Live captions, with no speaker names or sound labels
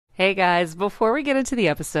Hey guys, before we get into the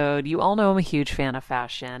episode, you all know I'm a huge fan of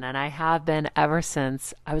fashion, and I have been ever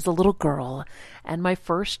since I was a little girl. And my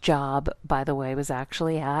first job, by the way, was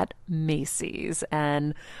actually at Macy's.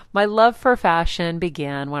 And my love for fashion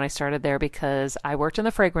began when I started there because I worked in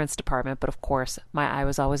the fragrance department, but of course, my eye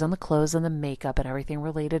was always on the clothes and the makeup and everything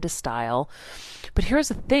related to style. But here's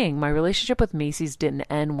the thing, my relationship with Macy's didn't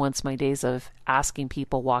end once my days of asking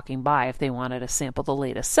people walking by if they wanted to sample the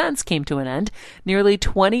latest scents came to an end. Nearly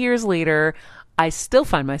 20 years later, I still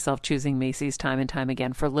find myself choosing Macy's time and time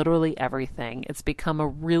again for literally everything. It's become a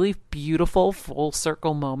really beautiful full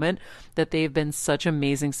circle moment that they've been such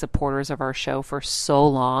amazing supporters of our show for so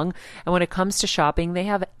long. And when it comes to shopping, they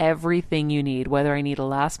have everything you need, whether I need a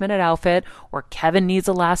last minute outfit or Kevin needs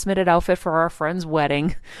a last minute outfit for our friend's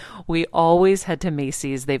wedding. We always head to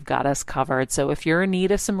Macy's. They've got us covered. So if you're in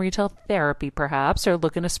need of some retail therapy, perhaps, or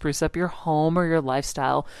looking to spruce up your home or your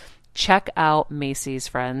lifestyle, check out Macy's,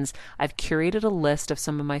 friends. I've curated a list of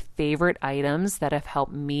some of my favorite items that have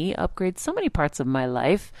helped me upgrade so many parts of my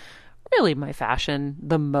life. Really my fashion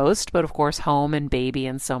the most, but of course home and baby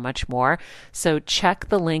and so much more. So check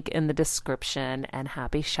the link in the description and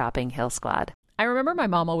happy shopping, Hill Squad. I remember my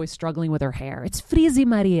mom always struggling with her hair. It's Frizi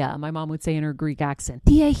Maria, my mom would say in her Greek accent.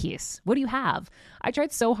 Diehis, what do you have? I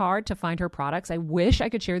tried so hard to find her products. I wish I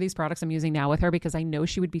could share these products I'm using now with her because I know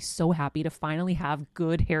she would be so happy to finally have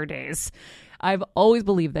good hair days. I've always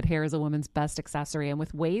believed that hair is a woman's best accessory, and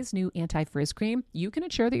with Ouai's new anti-frizz cream, you can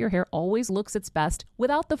ensure that your hair always looks its best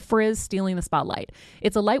without the frizz stealing the spotlight.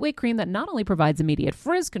 It's a lightweight cream that not only provides immediate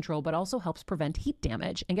frizz control, but also helps prevent heat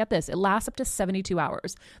damage. And get this, it lasts up to 72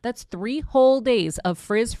 hours. That's 3 whole days of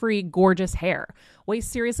frizz-free, gorgeous hair. Ouai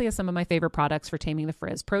seriously has some of my favorite products for taming the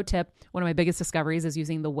frizz. Pro tip, one of my biggest discoveries is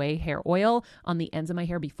using the Ouai hair oil on the ends of my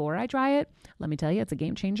hair before I dry it. Let me tell you, it's a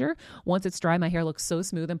game changer. Once it's dry, my hair looks so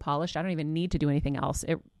smooth and polished, I don't even need to do anything else.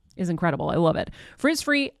 It is incredible. I love it.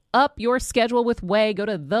 Frizz-free, up your schedule with Ouai. Go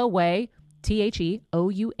to the Ouai, TheOuai.com,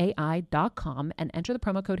 and enter the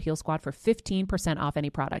promo code Heal Squad for 15% off any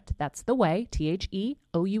product. That's the Ouai,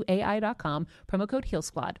 TheOuai.com, promo code Heal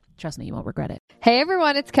Squad. Trust me, you won't regret it. Hey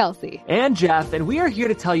everyone, it's Kelsey. And Jeff, and we are here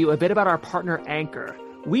to tell you a bit about our partner Anchor.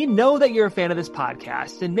 We know that you're a fan of this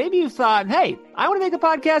podcast, and maybe you thought, hey, I want to make a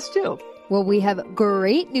podcast too. Well, we have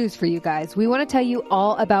great news for you guys. We want to tell you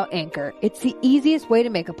all about Anchor. It's the easiest way to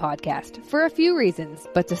make a podcast for a few reasons,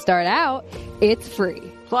 but to start out, it's free.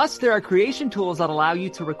 Plus, there are creation tools that allow you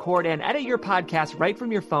to record and edit your podcast right from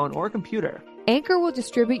your phone or computer. Anchor will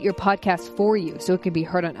distribute your podcast for you so it can be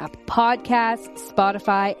heard on Apple Podcasts,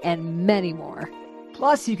 Spotify, and many more.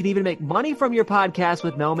 Plus, you can even make money from your podcast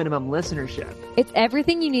with no minimum listenership. It's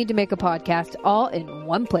everything you need to make a podcast all in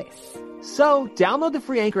one place. So, download the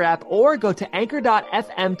free Anchor app or go to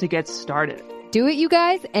anchor.fm to get started. Do it, you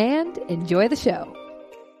guys, and enjoy the show.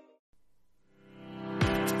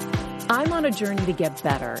 I'm on a journey to get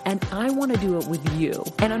better, and I want to do it with you.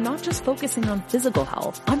 And I'm not just focusing on physical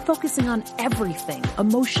health. I'm focusing on everything: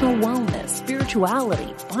 emotional wellness,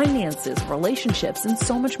 spirituality, finances, relationships, and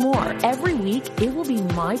so much more. Every week, it will be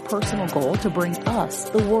my personal goal to bring us,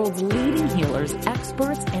 the world's leading healers,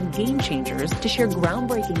 experts, and game changers, to share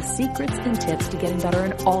groundbreaking secrets and tips to getting better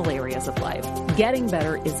in all areas of life. Getting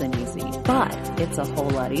better isn't easy, but it's a whole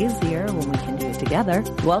lot easier when we can do it together.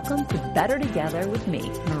 Welcome to Better Together with me,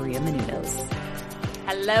 Maria Menounos.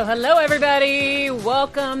 Hello, everybody.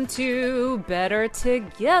 Welcome to Better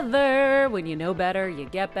Together. When you know better, you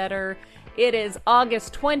get better. It is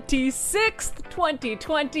August 26th,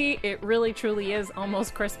 2020. It really, truly is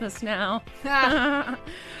almost Christmas now.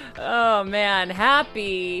 Oh, man.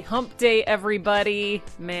 Happy Hump Day, everybody.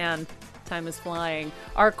 Man, time is flying.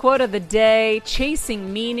 Our quote of the day: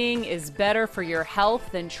 chasing meaning is better for your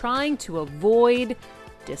health than trying to avoid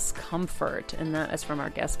discomfort. And that is from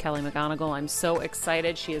our guest, Kelly McGonigal. I'm so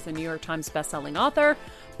excited. She is a New York Times bestselling author,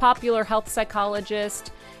 popular health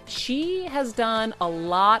psychologist. She has done a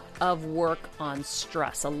lot of work on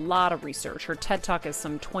stress, a lot of research. Her TED Talk has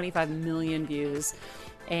some 25 million views.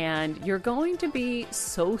 And you're going to be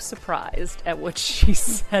so surprised at what she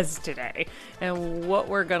says today and what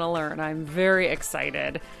we're going to learn. I'm very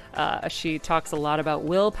excited. She talks a lot about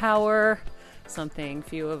willpower, something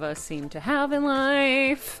few of us seem to have in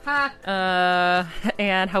life,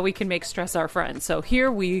 and how we can make stress our friend. So here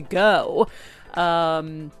we go.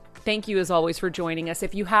 Thank you, as always, for joining us.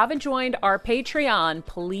 If you haven't joined our Patreon,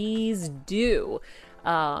 please do.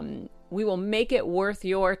 We will make it worth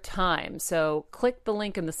your time. So click the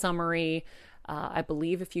link in the summary. I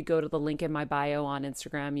believe if you go to the link in my bio on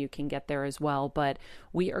Instagram, you can get there as well. But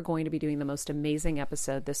we are going to be doing the most amazing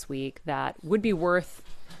episode this week that would be worth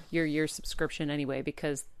your year subscription anyway,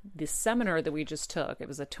 because the seminar that we just took, it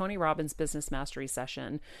was a Tony Robbins Business Mastery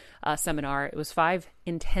seminar. It was 5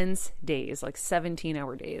 intense days, like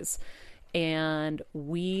 17-hour days. And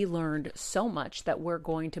we learned so much that we're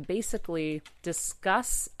going to basically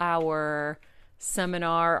discuss our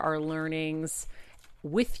seminar, our learnings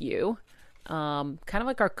with you. Kind of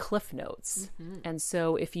like our cliff notes. And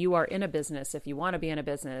so if you are in a business, if you want to be in a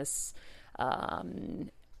business,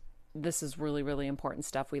 this is really, really important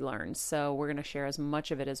stuff we learned. So we're going to share as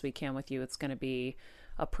much of it as we can with you. It's going to be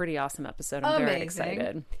a pretty awesome episode. I'm very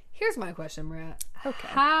excited. Here's my question, Maria. Okay.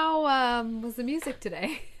 How was the music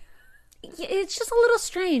today? It's just a little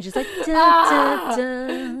strange. It's like dun,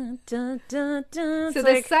 dun, dun, dun, dun. So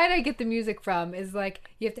the site I get the music from is like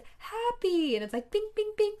you have to happy, and it's like bing,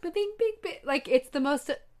 bing, bing, bing, bing, bing, bing. Like it's the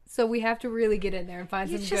most. So we have to really get in there and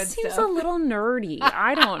find some good stuff. It just seems a little nerdy.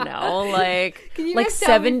 I don't know, like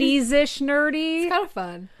 70s-ish nerdy. It's kind of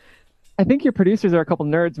fun. I think your producers are a couple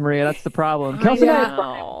nerds, Maria. That's the problem. Kelsey and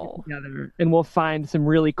I will together, and we'll find some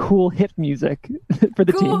really cool hip music for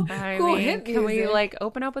the team. Cool hip Can we music. like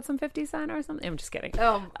open up with some 50 Cent or something? I'm just kidding.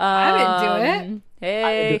 Oh, I'm into it.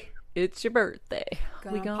 Hey, it's your birthday.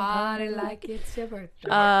 We gonna party like it's your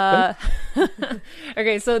birthday.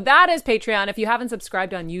 Okay, so that is Patreon. If you haven't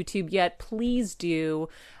subscribed on YouTube yet, please do.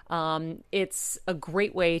 It's a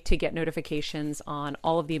great way to get notifications on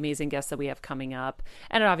all of the amazing guests that we have coming up.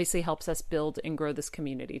 And it obviously helps us build and grow this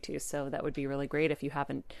community too. So that would be really great. If you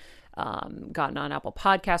haven't gotten on Apple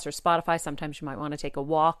Podcasts or Spotify, sometimes you might want to take a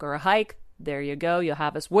walk or a hike. There you go. You'll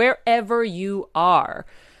have us wherever you are.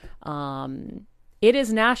 It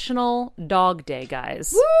is National Dog Day,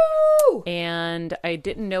 guys. Woo! And I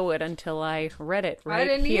didn't know it until I read it I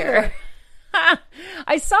didn't here. either.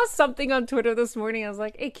 I saw something on Twitter this morning. I was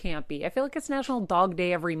like, it can't be. I feel like it's National Dog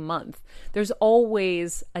Day every month. There's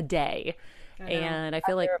always a day. And I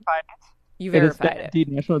feel like you verified it. Indeed,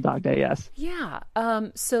 National Dog Day, yes. Yeah.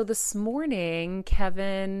 So this morning,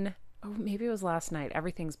 Kevin, maybe it was last night.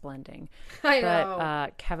 Everything's blending. I know.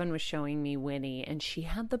 But Kevin was showing me Winnie, and she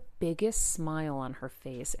had the biggest smile on her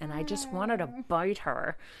face. And I just wanted to bite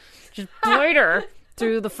her. Just bite her.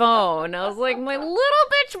 Through the phone. I was like, my little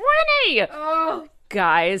bitch Winnie. Oh,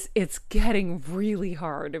 guys, it's getting really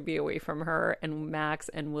hard to be away from her. And Max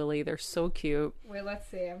and Willie, they're so cute. wait, let's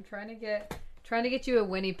see. I'm trying to get you a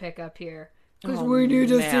Winnie pick up here. Because Oh, we need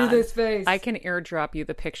to man. see this face. I can airdrop you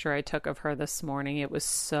the picture I took of her this morning. It was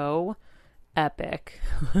so epic.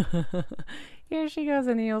 Here she goes,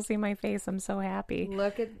 and you'll see my face. I'm so happy.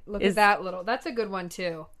 Look at that little. That's a good one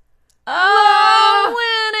too. Oh,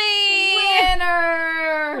 Winnie!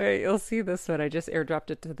 Winner! Wait, you'll see this one. I just airdropped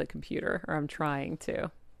it to the computer, or I'm trying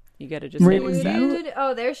to. You got to just Maria, hit when accept. Dude,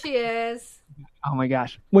 oh, there she is. Oh my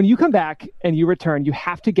gosh. When you come back and you return, you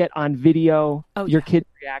have to get on video your kids'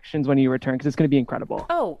 reactions when you return, because it's going to be incredible.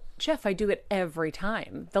 Oh, Jeff, I do it every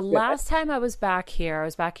time. The last time I was back here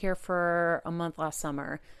for a month last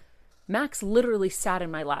summer. Max literally sat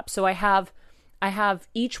in my lap. So I have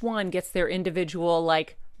each one gets their individual,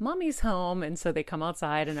 like, mommy's home. And so they come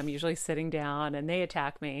outside, and I'm usually sitting down, and they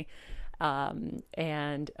attack me.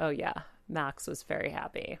 And oh yeah, Max was very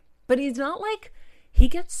happy. But he's not like, he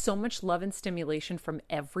gets so much love and stimulation from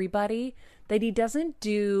everybody that he doesn't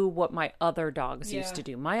do what my other dogs used to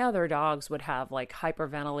do. My other dogs would have like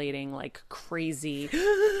hyperventilating, like crazy,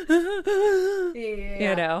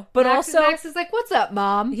 you know, but Max is like, what's up,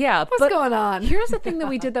 Mom? Yeah. What's going on? Here's the thing that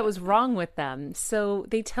we did that was wrong with them. So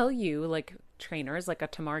they tell you, like trainers, like a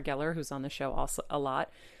Tamar Geller, who's on the show also a lot,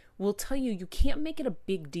 will tell you can't make it a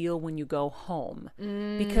big deal when you go home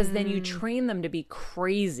because then you train them to be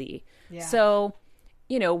crazy. Yeah. So,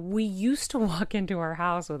 you know, we used to walk into our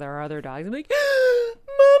house with our other dogs and be like,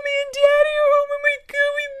 Mommy and Daddy are home. Oh my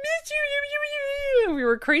God, we miss you. We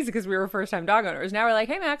were crazy because we were first-time dog owners. Now we're like,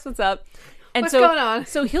 hey, Max, what's up? And what's going on?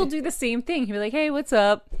 So he'll do the same thing. He'll be like, hey, what's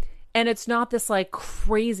up? And it's not this like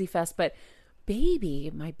crazy fest, but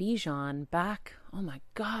baby, my Bichon back, oh my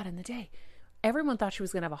God, in the day, everyone thought she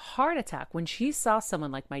was going to have a heart attack when she saw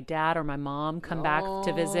someone like my dad or my mom come back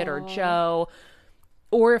to visit, or Joe,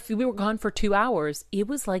 or if we were gone for 2 hours, it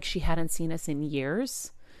was like she hadn't seen us in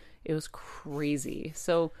years. It was crazy.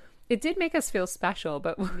 So it did make us feel special,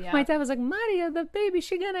 but my dad was like, Maria, the baby,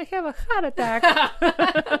 she's going to have a heart attack.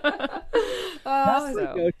 That's what we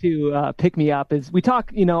go to pick me up is we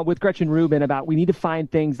talk, you know, with Gretchen Rubin about we need to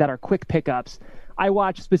find things that are quick pickups. I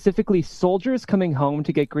watch specifically soldiers coming home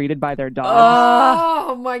to get greeted by their dogs.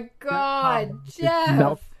 Oh my God,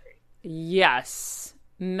 Jeff. Yes.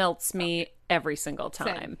 Melts me every single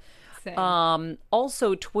time. Same.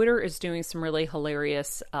 Also, Twitter is doing some really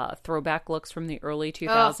hilarious throwback looks from the early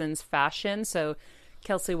 2000s fashion. So,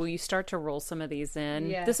 Kelsey, will you start to roll some of these in?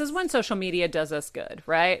 Yes. This is when social media does us good,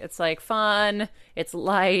 right? It's like fun, it's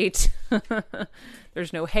light,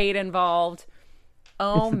 there's no hate involved.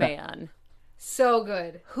 Oh, man. So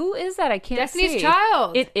good. Who is that? I can't Destiny's see.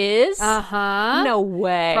 Child. It is? Uh-huh. No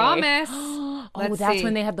way. Promise. Oh, that's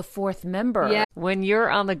when they had the fourth member. Yeah. When you're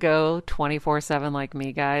on the go 24/7 like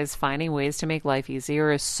me, guys, finding ways to make life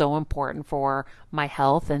easier is so important for my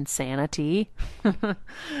health and sanity.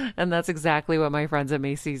 And that's exactly what my friends at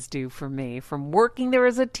Macy's do for me. From working there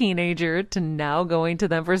as a teenager to now going to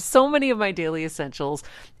them for so many of my daily essentials,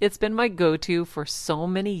 it's been my go-to for so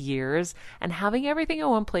many years. And having everything in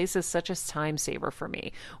one place is such a time saver for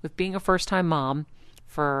me. With being a first-time mom,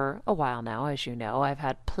 for a while now, as you know, I've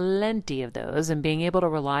had plenty of those, and being able to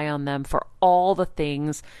rely on them for all the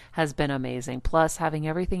things has been amazing. Plus, having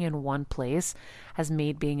everything in one place has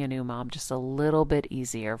made being a new mom just a little bit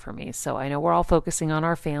easier for me. So I know we're all focusing on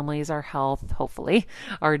our families, our health, hopefully,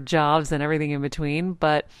 our jobs, and everything in between,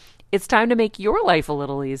 but it's time to make your life a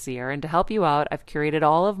little easier. And to help you out, I've curated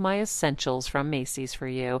all of my essentials from Macy's for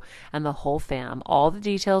you and the whole fam. All the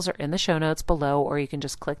details are in the show notes below, or you can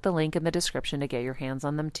just click the link in the description to get your hands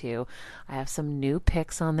on them too. I have some new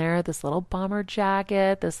picks on there. This little bomber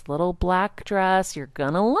jacket, this little black dress. You're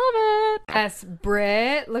gonna love it. Yes,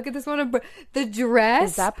 Britt. Look at this one. The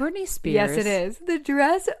dress. Is that Britney Spears? Yes, it is. The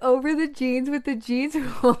dress over the jeans with the jeans.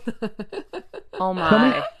 Oh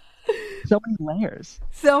my. So many layers.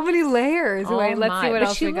 So many layers. Oh Wait, let's my. see what But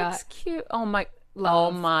else she we looks got. cute. Oh my.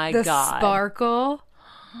 Love. Oh my the God. Sparkle.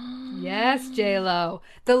 Yes, J-Lo.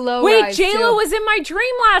 The low Wait, rise, J-Lo too. was in my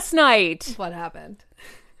dream last night. What happened?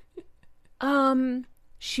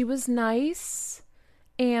 She was nice,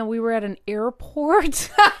 and we were at an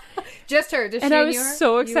airport. Just her. Just And she I and was you?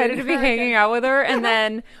 so You excited and to be her? hanging out with her. And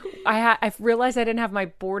then I realized I didn't have my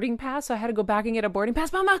boarding pass, so I had to go back and get a boarding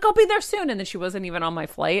pass. But I'm like, I'll be there soon. And then she wasn't even on my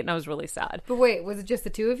flight, and I was really sad. But wait, was it just the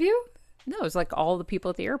two of you? No, it was like all the people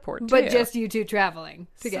at the airport, too. But just you two traveling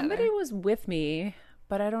together. Somebody was with me,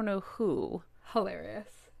 but I don't know who. Hilarious.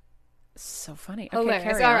 So funny. Okay, Hilarious.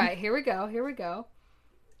 carry All on. right, here we go. Here we go.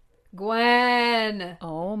 Gwen.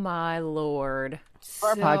 Oh, my Lord. For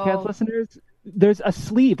our podcast listeners, there's a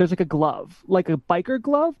sleeve. There's like a glove, like a biker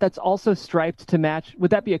glove that's also striped to match.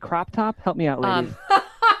 Would that be a crop top? Help me out, ladies.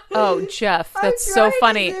 Oh, Jeff, that's I'm so trying to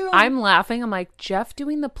funny. zoom. I'm laughing. I'm like, Jeff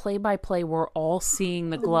doing the play-by-play, we're all seeing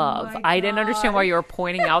the glove. my I didn't understand why you were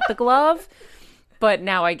pointing out the glove, but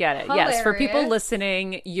now I get it. Yes, for people Hilarious.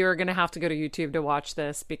 listening, you're going to have to go to YouTube to watch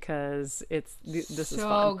this because this is So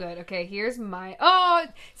fun. good. Okay, here's my. Oh,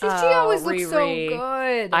 see, she always looks so Riri.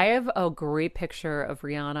 good. I have a great picture of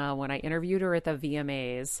Rihanna when I interviewed her at the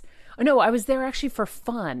VMAs. Oh, no, I was there actually for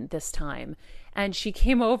fun this time. And she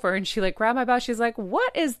came over and she like grabbed my bag. She's like,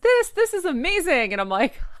 "What is this? This is amazing." And I'm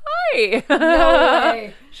like, "Hi." No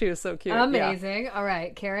way. She was so cute. Amazing. All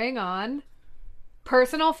right, carrying on.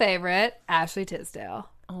 Personal favorite, Ashley Tisdale.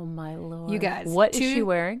 Oh my Lord. You guys, What is she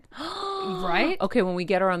wearing? Right? Okay, when we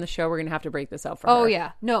get her on the show, we're going to have to break this out for Oh her.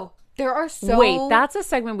 yeah. No, there are so. Wait, that's a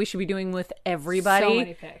segment we should be doing with everybody. So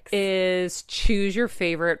many picks. Is choose your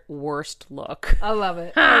favorite worst look. I love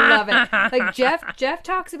it. I love it. Like Jeff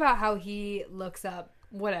talks about how he looks up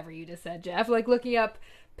whatever you just said, Jeff. Like looking up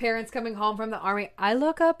parents coming home from the army. I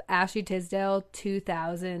look up Ashley Tisdale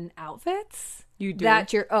 2000 outfits. You do? That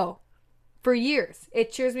cheer. Oh, for years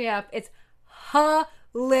it cheers me up. It's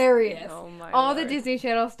hilarious. Oh my All the Lord. Disney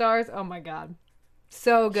Channel stars. Oh my god,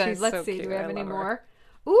 so good. She's Let's so see. cute. Do we have I any love her. more?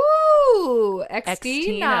 Ooh, Xtina.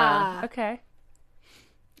 Xtina. Okay.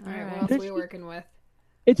 All right, All what right. else are we working with?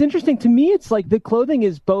 It's interesting to me. It's like the clothing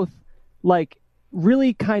is both like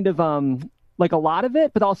really kind of like a lot of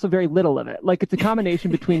it, but also very little of it. Like it's a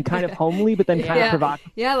combination between kind of homely, but then kind of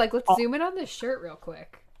provocative. Yeah, like let's zoom in on this shirt real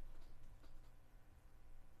quick.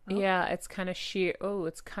 Yeah, it's kind of sheer. Oh,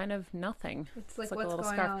 it's kind of nothing. It's like a what's little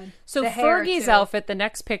going scarf. on? So The hair, Fergie's too. outfit, the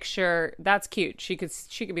next picture, that's cute. She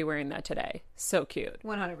could be wearing that today. So cute.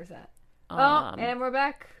 100%. Um, and we're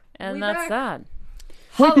back. And We that's back. that.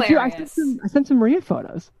 Wait, did you? Hilarious. I sent some Maria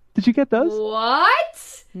photos. Did you get those?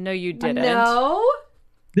 What? No, you didn't. No.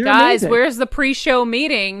 They're Guys, amazing. where's the pre-show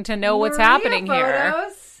meeting to know what's Maria happening here?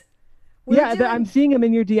 photos? We're Yeah, doing- I'm seeing them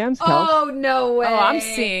in your DMs, Kel. Oh, no way. Oh, I'm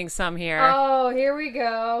seeing some here. Oh, here we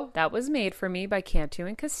go. That was made for me by Cantu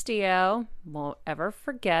and Castillo. Won't ever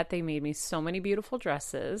forget. They made me so many beautiful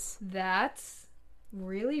dresses. That's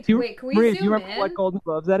really... Do you- Wait, can we Maria, zoom do you remember in? what Golden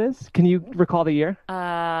Globes that is? Can you recall the year?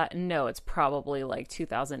 No, it's probably like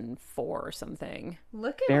 2004 or something.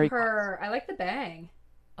 Look at Very her. I like the bang.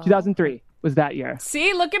 2003. was that year.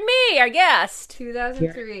 See, look at me. I guessed.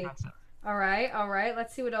 2003. All right.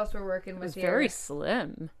 Let's see what else we're working with It was here. very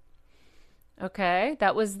slim. Okay,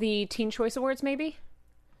 that was the Teen Choice Awards, maybe?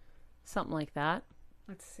 Something like that.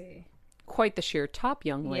 Let's see. Quite the sheer top,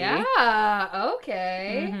 young lady. Yeah,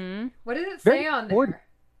 okay. Mm-hmm. What does it say Very on sporty. there?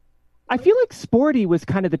 I feel like sporty was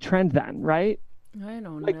kind of the trend then, right? I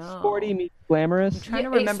don't Like know. sporty meets glamorous. I'm trying to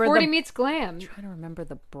Yeah, remember sporty the meets glam. trying to remember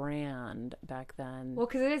the brand back then. Well,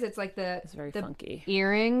 because it is. It's like It's very the funky.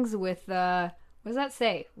 earrings with what does that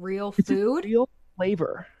say? Real It's a food? real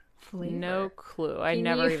flavor. Flavor. No clue. I Can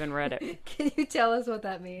never you- even read it. Can you tell us what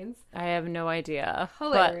that means? I have no idea. But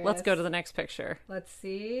Hilarious. let's go to the next picture. Let's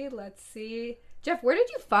see. Jeff, where did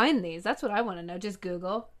you find these? That's what I want to know. Just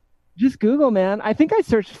Google. Just Google, man. I think I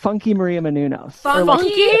searched Funky Maria Menounos. Or, like,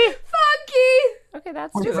 Funky! Okay,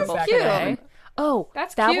 that's This is doable. cute. Okay. Oh,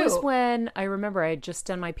 That's that cute. was when I remember I had just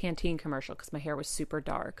done my Pantene commercial because my hair was super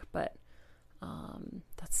dark. But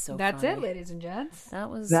that's so That's funny. it, ladies and gents. That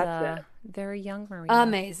was That's it. very young Maria.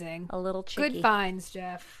 Amazing. A little chicky. Good finds,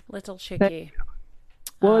 Jeff. Little chicky.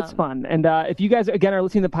 Well, it's fun. And if you guys, again, are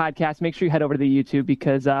listening to the podcast, make sure you head over to the YouTube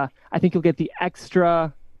because I think you'll get the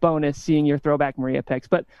extra bonus seeing your throwback Maria pics.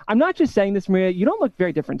 But I'm not just saying this, Maria. You don't look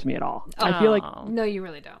very different to me at all. I feel like, Oh, No, you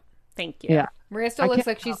really don't. thank you. yeah. Maria still I looks can't-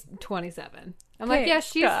 like she's 27. I'm like, yeah,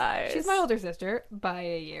 Thanks, guys. she's my older sister by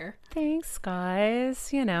a year. Thanks,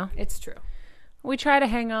 guys. You know, It's true. we try to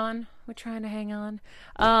hang on. We're trying to hang on.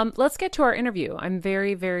 Let's get to our interview. I'm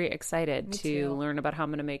very, very excited to too. learn about how I'm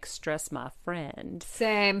going to make stress my friend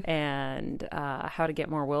Same. and how to get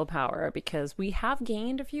more willpower because we have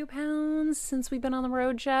gained a few pounds since we've been on the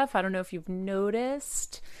road, Jeff. I don't know if you've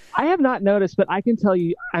noticed. I have not noticed, but I can tell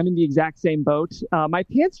you I'm in the exact same boat. My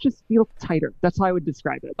pants just feel tighter. That's how I would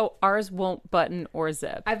describe it. Oh, ours won't button or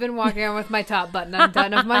zip. I've been walking around with my top button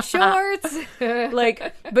undone of my shorts.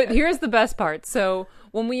 But here's the best part. So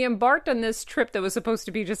when we embarked on this trip that was supposed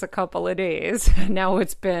to be just a couple of days, now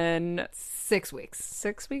it's been 6 weeks.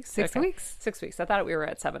 6 weeks? 6 weeks? 6 weeks. I thought we were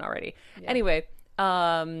at 7 already. Anyway,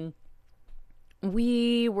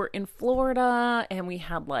 we were in Florida and we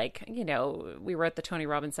had we were at the Tony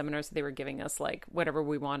Robbins seminar, so they were giving us like whatever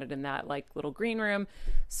we wanted in that like little green room.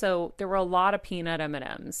 So there were a lot of peanut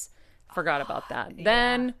M&Ms. Forgot about that.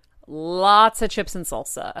 Then lots of chips and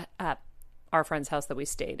salsa at our friend's house that we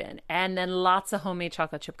stayed in, and then lots of homemade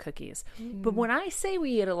chocolate chip cookies. But when I say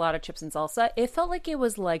we ate a lot of chips and salsa, it felt like it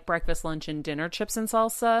was like breakfast, lunch, and dinner chips and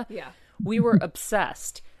salsa. Yeah. We were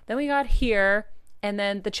obsessed. Then we got here, and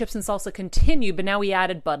then the chips and salsa continued, but now we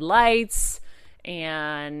added Bud Lights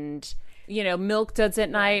and Milk Duds at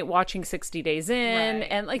night, watching 60 Days In, Right,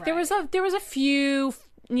 and there was a few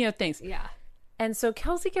things. Yeah. And so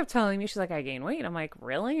Kelsey kept telling me, she's like, I gained weight. And I'm like,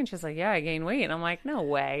 really? And she's like, yeah, I gained weight. And I'm like, no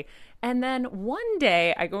way. And then one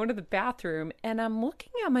day I go into the bathroom and I'm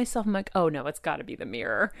looking at myself. I'm like, oh no, it's got to be the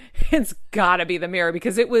mirror. It's got to be the mirror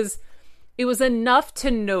because it was enough to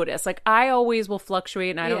notice. Like I always will fluctuate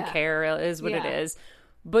and I don't Yeah. care. It is what it Yeah. is.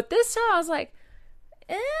 But this time I was like,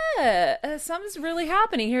 something's really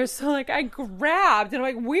happening here. So like I grabbed and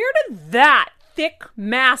I'm like, where did that thick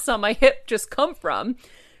mass on my hip just come from?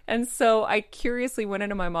 And so I curiously went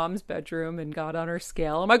into my mom's bedroom and got on her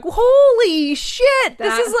scale. I'm like, holy shit,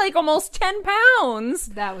 this is like almost 10 pounds.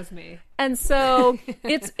 That was me. And so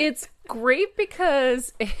it's great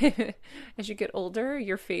because as you get older,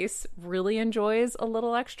 your face really enjoys a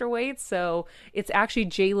little extra weight. So it's actually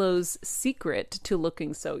J-Lo's secret to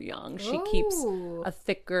looking so young. She keeps Ooh. a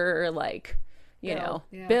thicker, Yeah.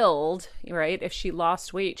 build, right? If she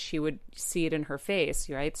lost weight, she would see it in her face,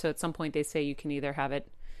 right? So at some point they say you can either have it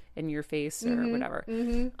in your face or whatever.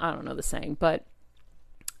 I don't know the saying, but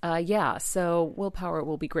so willpower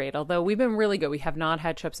will be great. Although we've been really good. We have not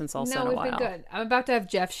had chips and salsa No, in a we've while. been good. I'm about to have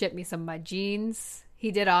Jeff ship me some of my jeans.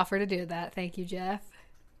 He did offer to do that. Thank you, Jeff.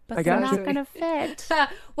 But I they're got not you. going to fit.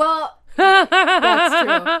 Well,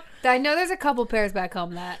 that's true. I know there's a couple pairs back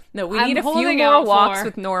home that No, we I'm need a few holding more out walks for.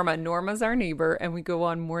 with Norma. Norma's our neighbor, and we go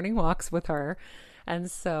on morning walks with her. And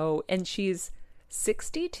she's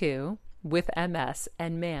 62 with MS,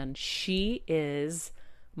 and man, she is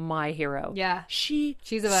my hero. Yeah. She's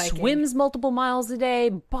a Viking. swims multiple miles a day,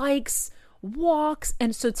 bikes, walks.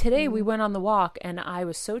 And so today we went on the walk, and I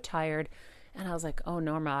was so tired. And I was like, oh,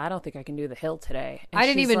 Norma, I don't think I can do the hill today. And I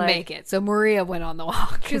didn't she's even like- make it. So Maria went on the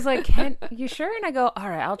walk. She's like, you sure? And I go, all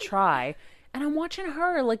right, I'll try. And I'm watching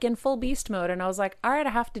her like in full beast mode. And I was like, all right, I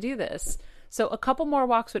have to do this. So a couple more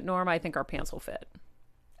walks with Norma, I think our pants will fit.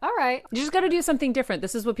 All right. You just got to do something different.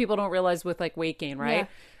 This is what people don't realize with like weight gain, right? Yeah.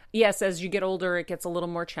 Yes, as you get older, it gets a little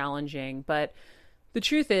more challenging. But the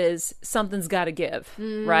truth is something's got to give,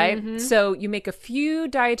 right? So you make a few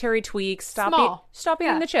dietary tweaks. Stop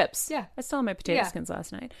eating the chips. Yeah. I still had my potato skins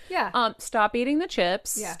last night. Yeah. Stop eating the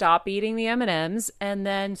chips. Yeah. Stop eating the M&Ms, and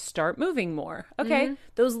then start moving more. Okay.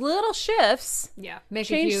 Those little shifts. Yeah. Make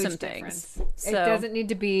change a huge some difference. things. It So- doesn't need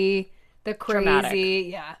to be the crazy. Dramatic.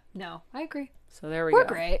 Yeah. No, I agree. So there we We're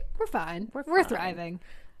go. great. We're fine. We're fine. thriving.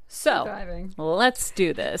 So Thriving. let's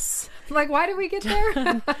do this. Like, why did we get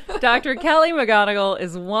there? Dr. Kelly McGonigal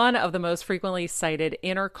is one of the most frequently cited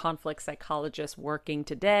inner conflict psychologists working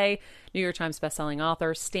today. New York Times bestselling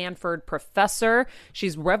author, Stanford professor.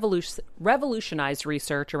 She's revolutionized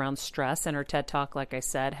research around stress, and her TED Talk, like I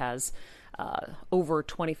said, has over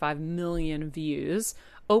 25 million views.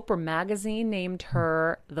 Oprah Magazine named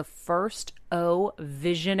her the first O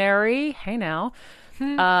visionary. Hey now.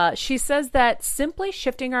 She says that simply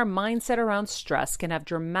shifting our mindset around stress can have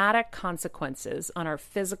dramatic consequences on our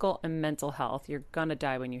physical and mental health. You're going to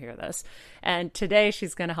die when you hear this. And today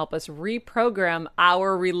she's going to help us reprogram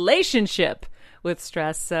our relationship with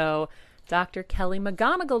stress. So Dr. Kelly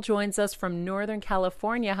McGonigal joins us from Northern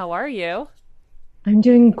California. How are you? I'm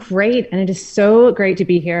doing great. And it is so great to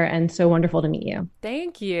be here and so wonderful to meet you.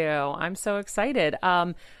 Thank you. I'm so excited.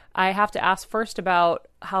 I have to ask first about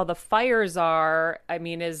how the fires are. I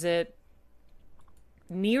mean, is it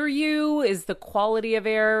near you? Is the quality of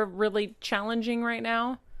air really challenging right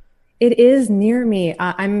now? It is near me.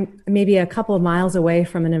 I'm maybe a couple of miles away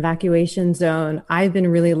from an evacuation zone. I've been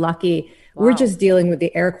really lucky. Wow. We're just dealing with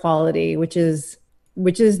the air quality, which is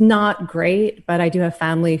not great, but I do have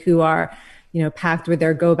family who are, packed with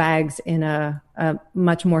their go bags in a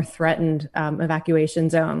much more threatened evacuation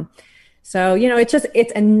zone. So,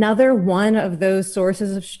 it's another one of those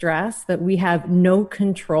sources of stress that we have no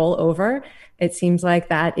control over. It seems like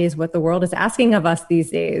that is what the world is asking of us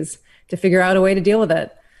these days, to figure out a way to deal with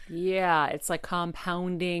it. Yeah, it's like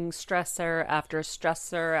compounding stressor after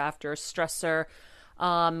stressor after stressor.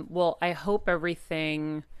 Well, I hope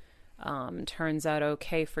everything turns out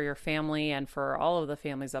okay for your family and for all of the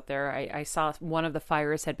families up there. I saw one of the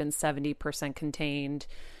fires had been 70% contained.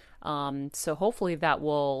 So hopefully that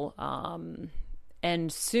will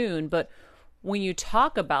end soon. But when you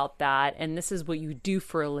talk about that, and this is what you do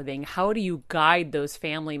for a living, how do you guide those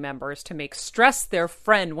family members to make stress their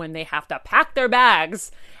friend when they have to pack their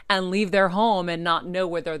bags and leave their home and not know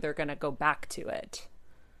whether they're going to go back to it?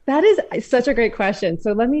 That is such a great question.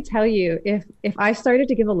 So let me tell you, if I started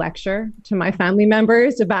to give a lecture to my family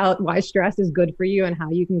members about why stress is good for you and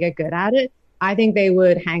how you can get good at it, I think they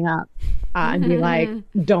would hang up and be like,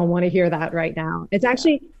 don't want to hear that right now. It's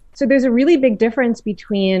actually, so there's a really big difference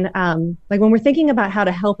between like when we're thinking about how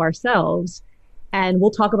to help ourselves, and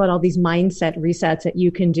we'll talk about all these mindset resets that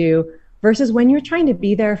you can do, versus when you're trying to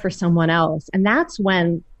be there for someone else. And that's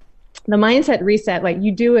when the mindset reset, like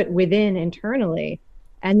you do it within internally,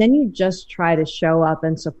 and then you just try to show up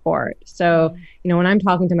and support. So, when I'm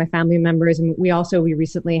talking to my family members, and we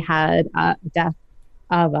recently had a death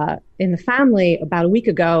of in the family about a week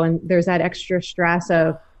ago, and there's that extra stress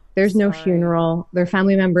of there's no funeral. There are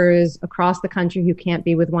family members across the country who can't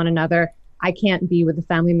be with one another. I can't be with the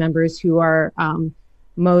family members who are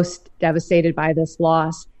most devastated by this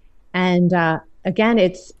loss. And again,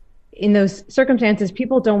 it's in those circumstances,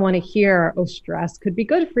 people don't want to hear, oh, stress could be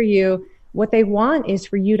good for you. What they want is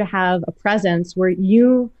for you to have a presence where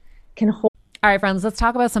you can hold. All right, friends, let's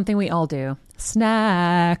talk about something we all do.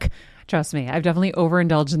 Snack. Trust me, I've definitely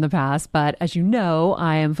overindulged in the past, but as you know,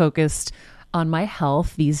 I am focused on my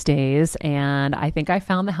health these days, and I think I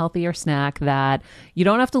found the healthier snack that you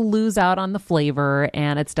don't have to lose out on the flavor,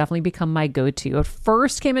 and it's definitely become my go-to. It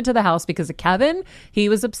first came into the house because of Kevin. He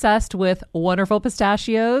was obsessed with Wonderful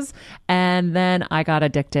Pistachios, and then I got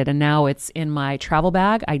addicted, and now it's in my travel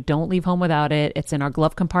bag. I don't leave home without it. It's in our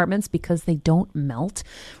glove compartments because they don't melt.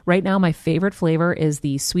 Right now, my favorite flavor is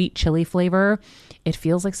the sweet chili flavor. It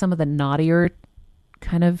feels like some of the naughtier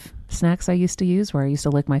kind of snacks I used to use, where I used to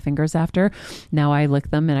lick my fingers after. Now I lick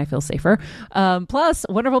them and I feel safer. Plus,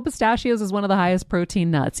 Wonderful Pistachios is one of the highest protein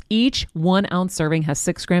nuts. Each 1 ounce serving has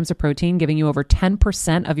 6 grams of protein, giving you over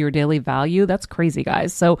 10% of your daily value. That's crazy,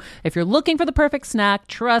 guys. So if you're looking for the perfect snack,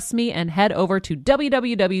 trust me and head over to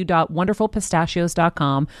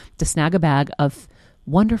www.wonderfulpistachios.com to snag a bag of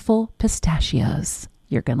Wonderful Pistachios.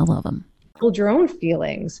 You're going to love them. Hold your own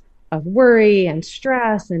feelings of worry and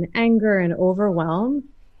stress and anger and overwhelm,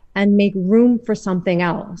 and make room for something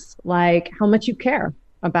else, like how much you care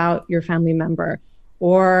about your family member,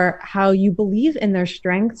 or how you believe in their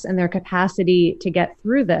strengths and their capacity to get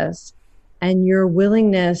through this, and your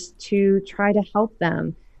willingness to try to help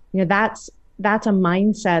them. That's a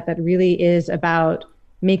mindset that really is about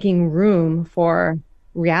making room for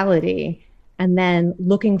reality, and then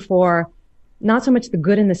looking for not so much the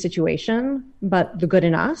good in the situation, but the good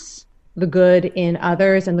in us, the good in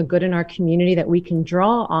others, and the good in our community that we can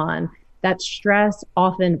draw on, that stress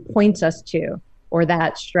often points us to, or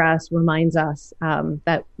that stress reminds us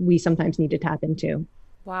that we sometimes need to tap into.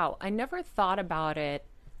 Wow, I never thought about it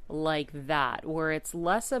like that, where it's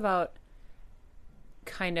less about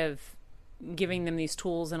kind of giving them these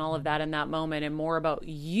tools and all of that in that moment, and more about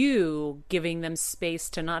you giving them space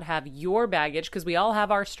to not have your baggage, because we all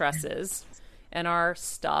have our stresses and our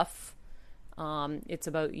stuff. It's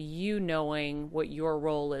about you knowing what your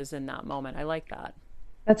role is in that moment. I like that.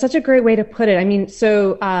 That's such a great way to put it. I mean,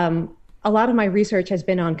 so a lot of my research has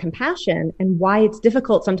been on compassion and why it's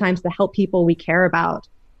difficult sometimes to help people we care about,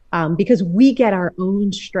 because we get our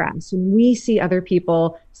own stress. When we see other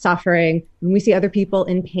people suffering, when we see other people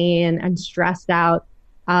in pain and stressed out,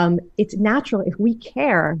 it's natural, if we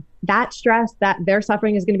care, that stress, that their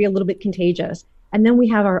suffering is going to be a little bit contagious. And then we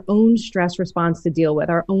have our own stress response to deal with,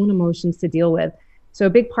 our own emotions to deal with. So a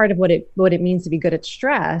big part of what it means to be good at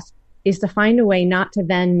stress is to find a way not to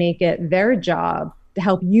then make it their job to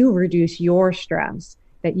help you reduce your stress,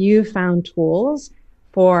 that you've found tools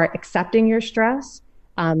for accepting your stress,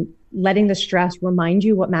 letting the stress remind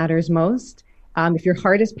you what matters most. If your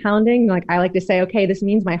heart is pounding, like I like to say, okay, this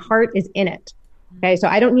means my heart is in it. Okay, so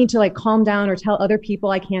I don't need to like calm down or tell other people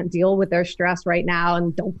I can't deal with their stress right now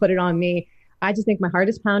and don't put it on me. I just think my heart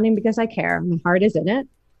is pounding because I care. My heart is in it,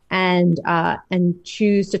 and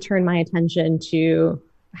choose to turn my attention to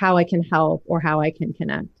how I can help or how I can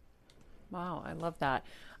connect. Wow, I love that.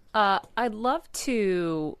 I'd love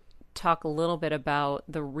to talk a little bit about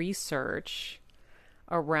the research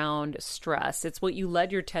around stress. It's what you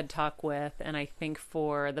led your TED Talk with, and I think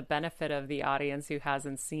for the benefit of the audience who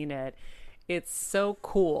hasn't seen it, it's so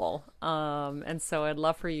cool. And so I'd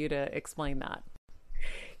love for you to explain that.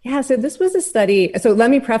 Yeah, so this was a study. So let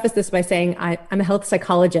me preface this by saying I'm a health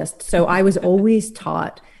psychologist. So I was always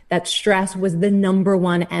taught that stress was the number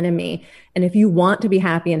one enemy. And if you want to be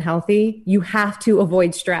happy and healthy, you have to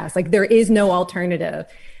avoid stress. Like there is no alternative,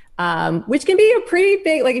 which can be a pretty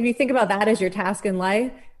big, like if you think about that as your task in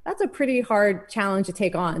life, that's a pretty hard challenge to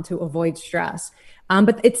take on, to avoid stress.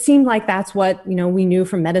 But it seemed like that's what, we knew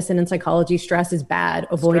from medicine and psychology. Stress is bad,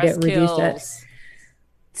 avoid Stress it, reduce it.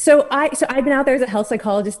 So I've been out there as a health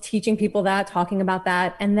psychologist teaching people that, talking about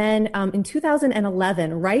that. And then in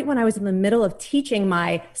 2011, right when I was in the middle of teaching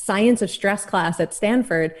my Science of Stress class at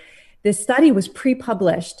Stanford, this study was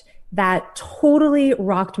pre-published that totally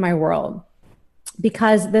rocked my world,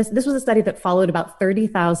 because this was a study that followed about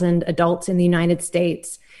 30,000 adults in the United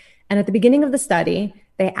States. And at the beginning of the study,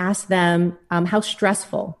 they asked them how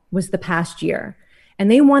stressful was the past year. And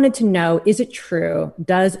they wanted to know, is it true?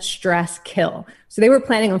 Does stress kill? So they were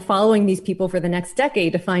planning on following these people for the next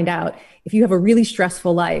decade to find out, if you have a really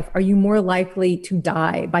stressful life, are you more likely to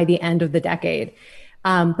die by the end of the decade?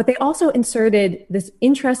 But they also inserted this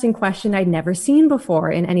interesting question I'd never seen before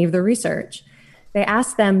in any of the research. They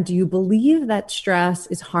asked them, do you believe that stress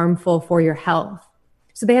is harmful for your health?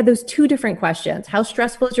 So they had those two different questions. How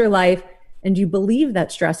stressful is your life? And do you believe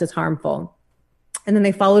that stress is harmful? And then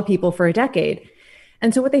they followed people for a decade.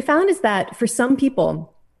 And so what they found is that for some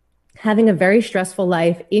people, having a very stressful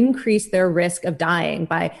life increased their risk of dying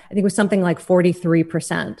by, I think it was something like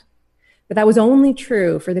 43%. But that was only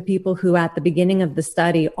true for the people who at the beginning of the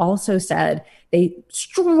study also said they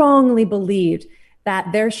strongly believed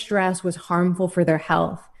that their stress was harmful for their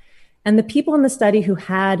health. And the people in the study who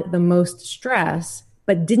had the most stress,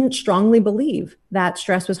 but didn't strongly believe that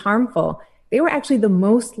stress was harmful, they were actually the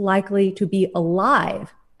most likely to be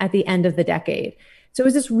alive at the end of the decade. So it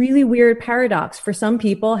was this really weird paradox. For some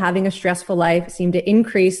people, having a stressful life seemed to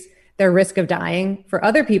increase their risk of dying. For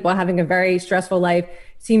other people, having a very stressful life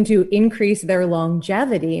seemed to increase their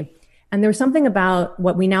longevity. And there was something about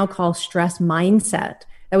what we now call stress mindset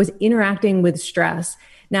that was interacting with stress.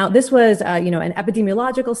 Now, this was, an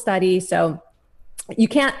epidemiological study. So you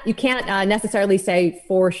can't necessarily say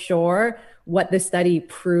for sure. What this study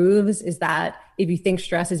proves is that if you think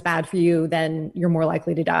stress is bad for you, then you're more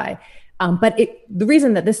likely to die. But the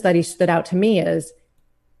reason that this study stood out to me is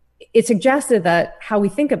it suggested that how we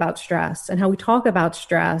think about stress and how we talk about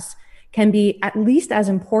stress can be at least as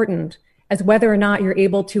important as whether or not you're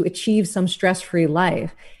able to achieve some stress-free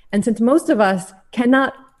life. And since most of us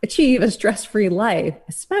cannot achieve a stress-free life,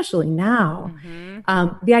 especially now,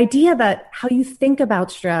 the idea that how you think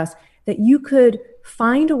about stress, that you could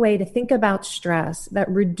find a way to think about stress that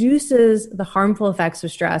reduces the harmful effects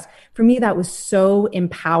of stress. For me, that was so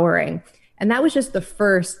empowering. And that was just the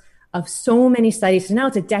first of so many studies. So now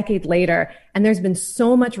it's a decade later, and there's been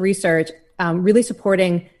so much research really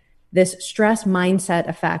supporting this stress mindset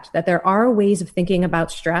effect, that there are ways of thinking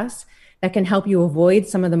about stress that can help you avoid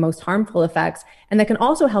some of the most harmful effects, and that can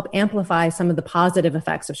also help amplify some of the positive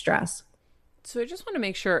effects of stress. So I just want to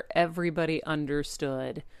make sure everybody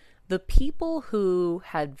understood. The people who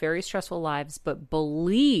had very stressful lives but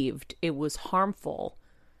believed it was harmful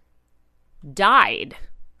died.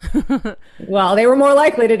 Well, they were more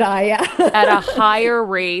likely to die, yeah. At a higher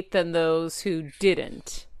rate than those who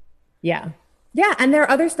didn't. Yeah. Yeah. And there are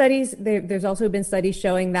other studies. There's also been studies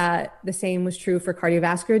showing that the same was true for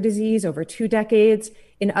cardiovascular disease over 2 decades.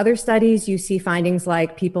 In other studies, you see findings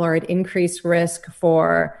like people are at increased risk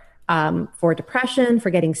for depression, for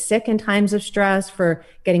getting sick in times of stress, for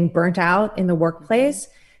getting burnt out in the workplace.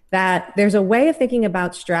 That there's a way of thinking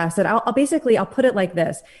about stress that I'll put it like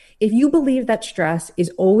this. If you believe that stress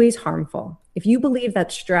is always harmful, if you believe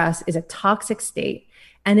that stress is a toxic state,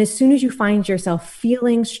 and as soon as you find yourself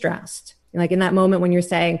feeling stressed, like in that moment when you're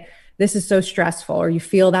saying, this is so stressful, or you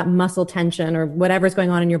feel that muscle tension or whatever's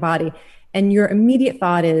going on in your body, and your immediate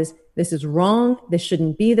thought is, this is wrong, this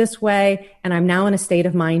shouldn't be this way, and I'm now in a state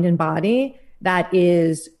of mind and body that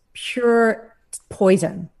is pure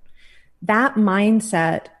poison. That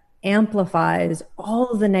mindset amplifies all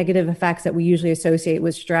of the negative effects that we usually associate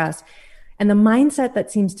with stress. And the mindset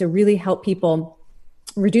that seems to really help people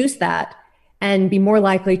reduce that and be more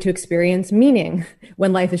likely to experience meaning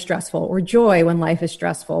when life is stressful, or joy when life is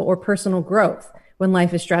stressful, or personal growth when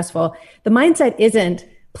life is stressful. The mindset isn't,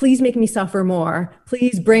 please make me suffer more,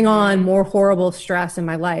 please bring on more horrible stress in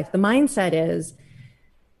my life. The mindset is,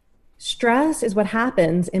 stress is what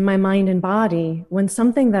happens in my mind and body when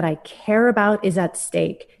something that I care about is at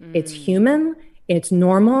stake. It's human, it's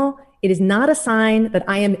normal. It is not a sign that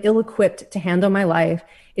I am ill-equipped to handle my life.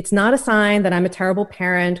 It's not a sign that I'm a terrible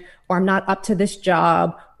parent, or I'm not up to this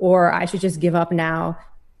job, or I should just give up now.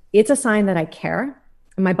 It's a sign that I care.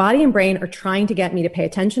 And my body and brain are trying to get me to pay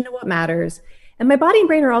attention to what matters. And my body and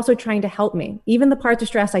brain are also trying to help me. Even the parts of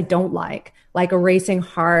stress I don't like a racing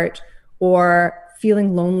heart, or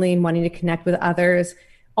feeling lonely and wanting to connect with others.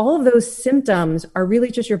 All of those symptoms are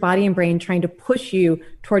really just your body and brain trying to push you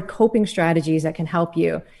toward coping strategies that can help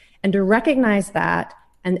you. And to recognize that,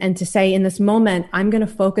 and to say, in this moment, I'm going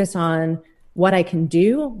to focus on what I can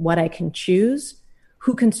do, what I can choose,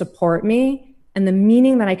 who can support me, and the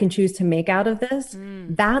meaning that I can choose to make out of this.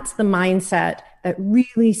 That's the mindset that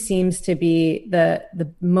really seems to be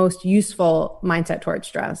the most useful mindset towards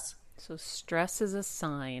stress. So stress is a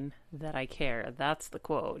sign that I care. That's the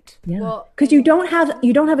quote. Yeah. Well, because you don't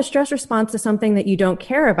have a stress response to something that you don't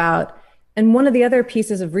care about. And one of the other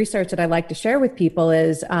pieces of research that I like to share with people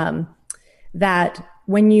is that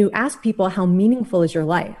when you ask people, how meaningful is your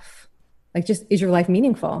life? Like, just, is your life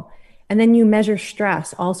meaningful? And then you measure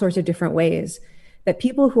stress all sorts of different ways, that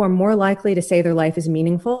people who are more likely to say their life is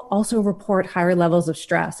meaningful also report higher levels of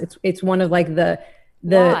stress. It's one of like the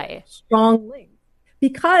strong links.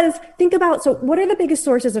 Because think about, so what are the biggest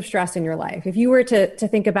sources of stress in your life? If you were to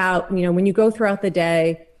think about, when you go throughout the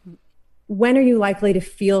day, when are you likely to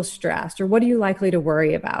feel stressed, or what are you likely to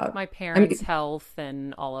worry about? My parents' health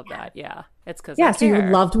and all of that. Yeah. It's because so your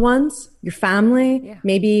loved ones, your family,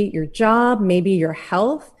 maybe your job, maybe your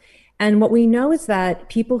health. And what we know is that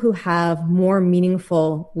people who have more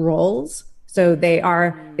meaningful roles, so they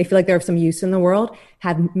feel like they're of some use in the world,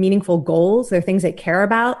 have meaningful goals. They're things they care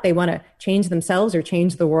about. They want to change themselves or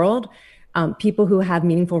change the world. People who have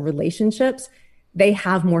meaningful relationships, they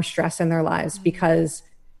have more stress in their lives, because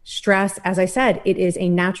stress, as I said, it is a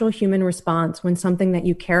natural human response when something that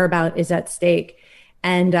you care about is at stake.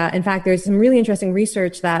 And in fact, there's some really interesting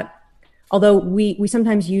research that, although we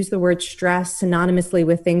sometimes use the word stress synonymously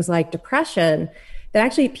with things like depression, that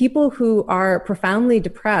actually people who are profoundly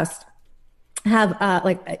depressed have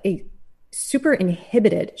a super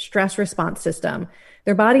inhibited stress response system.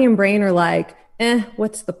 Their body and brain are like,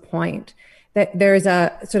 what's the point? That there's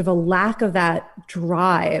a sort of a lack of that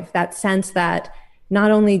drive, that sense that not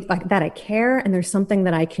only like that I care, and there's something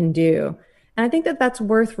that I can do. And I think that that's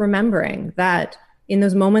worth remembering, that in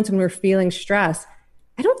those moments when we're feeling stress,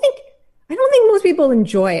 I don't think most people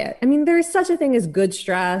enjoy it. I mean, there is such a thing as good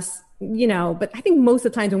stress, but I think most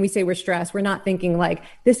of the times when we say we're stressed, we're not thinking like,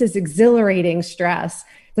 this is exhilarating stress,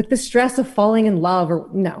 like the stress of falling in love, or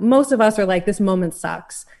no, most of us are like, this moment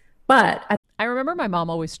sucks. But I remember my mom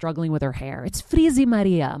always struggling with her hair. It's Frizi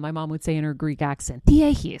Maria, my mom would say in her Greek accent.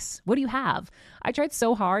 Diehis, what do you have? I tried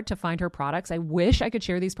so hard to find her products. I wish I could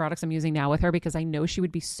share these products I'm using now with her, because I know she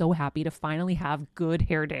would be so happy to finally have good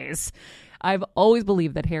hair days. I've always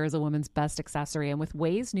believed that hair is a woman's best accessory, and with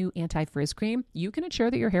Ouai's new anti-frizz cream, you can ensure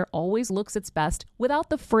that your hair always looks its best without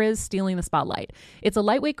the frizz stealing the spotlight. It's a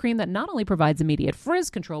lightweight cream that not only provides immediate frizz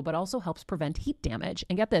control, but also helps prevent heat damage.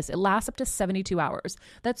 And get this, it lasts up to 72 hours.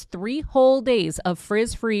 That's 3 whole days of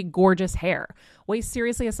frizz-free, gorgeous hair. Ouai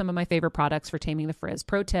seriously is some of my favorite products for taming the frizz.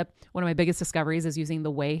 Pro tip, one of my biggest discoveries is using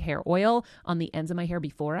the Ouai hair oil on the ends of my hair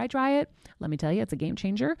before I dry it. Let me tell you, it's a game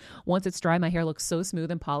changer. Once it's dry, my hair looks so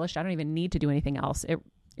smooth and polished, I don't even need to do anything else. It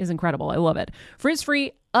is incredible. I love it.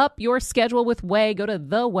 Frizz-free, up your schedule with Ouai. Go to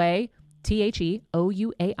the Ouai, TheOuai.com,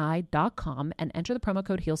 and enter the promo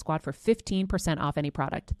code Heal Squad for 15% off any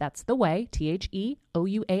product. That's the Ouai,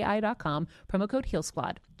 TheOuai.com, promo code Heal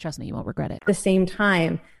Squad. Trust me, you won't regret it. At the same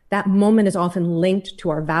time, that moment is often linked to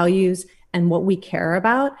our values and what we care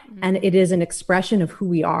about, and it is an expression of who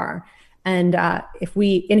we are. And if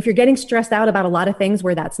you're getting stressed out about a lot of things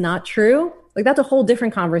where that's not true, like that's a whole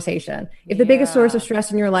different conversation. If the biggest source of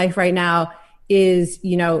stress in your life right now is,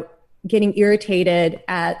 getting irritated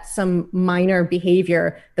at some minor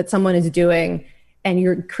behavior that someone is doing, and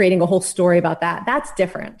you're creating a whole story about that, that's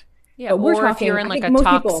different. Yeah, but or if you're in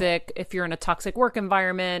if you're in a toxic work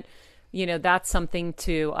environment, that's something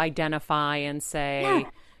to identify and say. Yeah.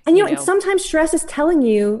 And and sometimes stress is telling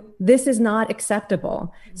you this is not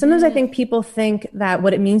acceptable. Sometimes I think people think that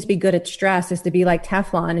what it means to be good at stress is to be like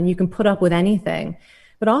Teflon and you can put up with anything.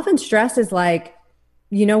 But often stress is like,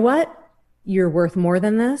 you know what? You're worth more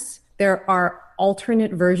than this. There are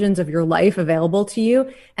alternate versions of your life available to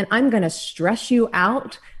you, and I'm going to stress you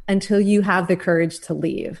out until you have the courage to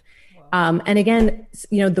leave. And again,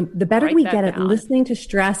 the better we get at listening to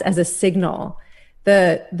stress as a signal,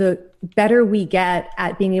 the better we get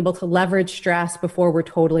at being able to leverage stress before we're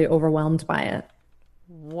totally overwhelmed by it.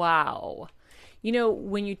 Wow.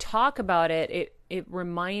 When you talk about it, it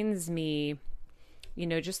reminds me,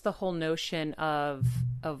 just the whole notion of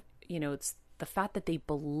it's the fact that they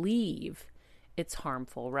believe it's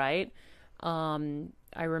harmful, right?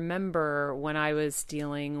 I remember when I was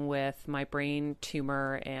dealing with my brain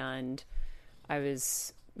tumor and I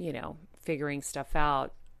was, figuring stuff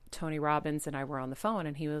out, Tony Robbins and I were on the phone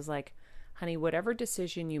and he was like, honey, whatever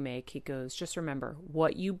decision you make, he goes, just remember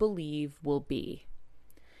what you believe will be.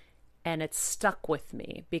 And it stuck with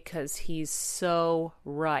me because he's so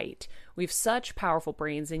right. We have such powerful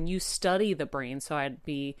brains, and you study the brain. So I'd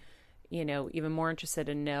be, even more interested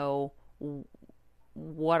to know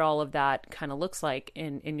what all of that kind of looks like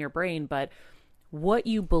in your brain, but what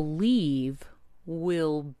you believe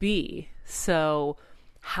will be. So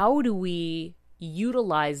how do we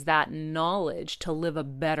utilize that knowledge to live a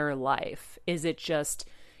better life? Is it just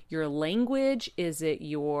your language? Is it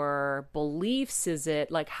your beliefs? Is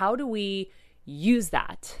it how do we use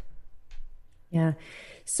that? Yeah.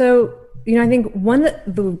 So, I think one of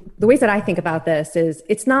the ways that I think about this is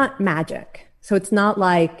it's not magic. So it's not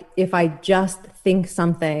like if I just think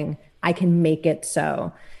something, I can make it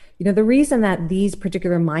so. The reason that these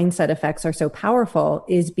particular mindset effects are so powerful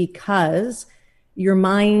is because your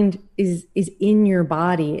mind is in your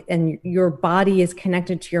body and your body is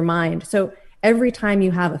connected to your mind. So every time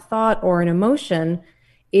you have a thought or an emotion,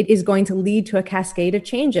 it is going to lead to a cascade of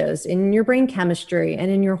changes in your brain chemistry and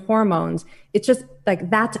in your hormones. It's just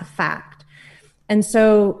that's a fact. And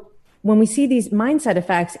so when we see these mindset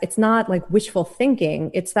effects, it's not like wishful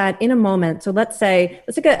thinking. It's that in a moment. So let's take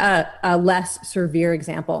a less severe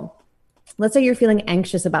example. Let's say you're feeling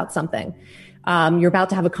anxious about something. You're about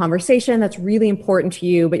to have a conversation that's really important to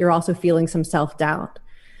you, but you're also feeling some self-doubt.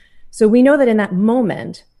 So we know that in that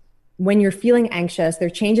moment, when you're feeling anxious, there are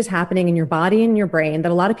changes happening in your body and your brain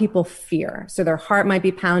that a lot of people fear. So their heart might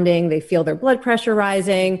be pounding, they feel their blood pressure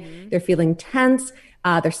rising, they're feeling tense,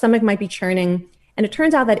 their stomach might be churning. And it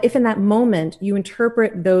turns out that if in that moment you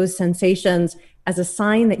interpret those sensations as a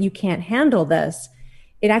sign that you can't handle this,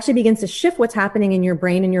 it actually begins to shift what's happening in your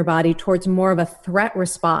brain and your body towards more of a threat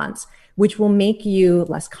response, which will make you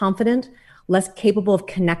less confident, less capable of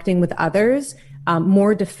connecting with others,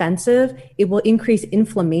 more defensive. It will increase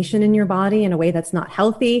inflammation in your body in a way that's not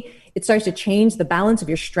healthy. It starts to change the balance of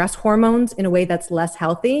your stress hormones in a way that's less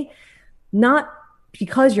healthy, not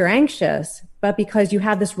because you're anxious, but because you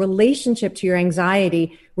have this relationship to your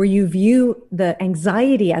anxiety where you view the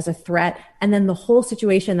anxiety as a threat and then the whole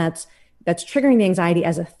situation that's triggering the anxiety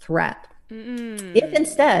as a threat. If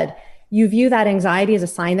instead you view that anxiety as a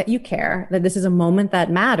sign that you care, that this is a moment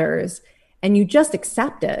that matters, and you just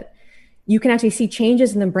accept it, you can actually see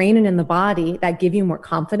changes in the brain and in the body that give you more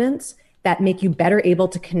confidence, that make you better able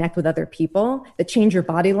to connect with other people, that change your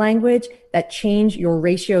body language, that change your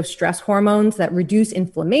ratio of stress hormones, that reduce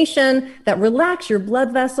inflammation, that relax your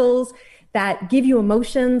blood vessels, that give you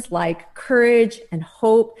emotions like courage and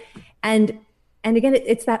hope. And again,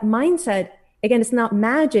 it's that mindset. Again, it's not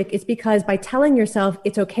magic. It's because by telling yourself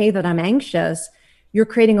it's okay that I'm anxious, you're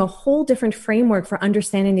creating a whole different framework for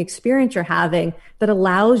understanding the experience you're having that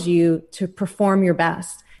allows you to perform your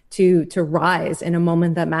best, to rise in a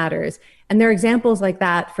moment that matters. And there are examples like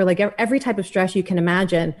that for like every type of stress you can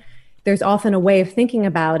imagine. There's often a way of thinking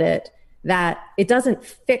about it that it doesn't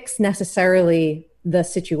fix necessarily the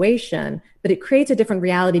situation, but it creates a different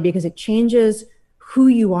reality because it changes who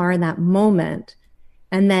you are in that moment.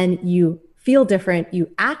 And then you feel different, you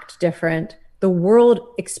act different, the world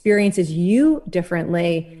experiences you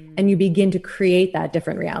differently, and you begin to create that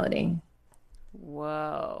different reality.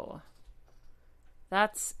 Whoa.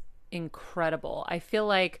 That's incredible. I feel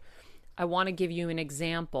like I want to give you an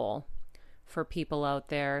example for people out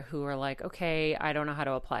there who are like, okay, I don't know how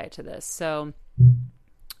to apply it to this. So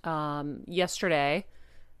yesterday,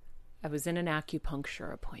 I was in an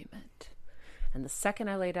acupuncture appointment. And the second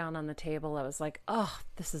I lay down on the table, I was like, oh,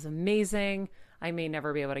 this is amazing. I may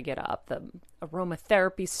never be able to get up. The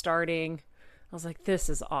aromatherapy starting. I was like, this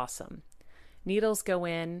is awesome. Needles go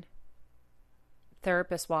in.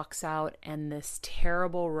 Therapist walks out, and this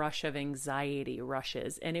terrible rush of anxiety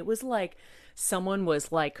rushes. And it was like someone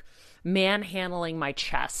was like manhandling my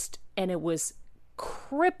chest, and it was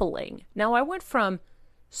crippling. Now I went from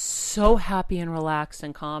so happy and relaxed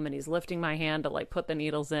and calm, and he's lifting my hand to like put the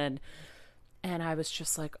needles in. And I was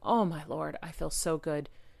just like, oh my Lord, I feel so good,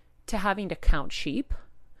 to having to count sheep,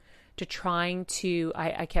 to trying to,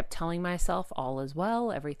 I kept telling myself all is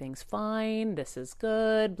well, everything's fine, this is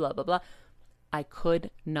good, blah, blah, blah. I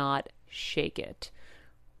could not shake it.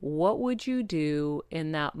 What would you do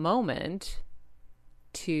in that moment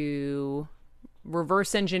to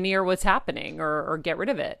reverse engineer what's happening or get rid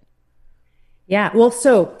of it? Yeah, well,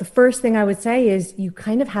 so the first thing I would say is you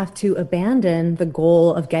kind of have to abandon the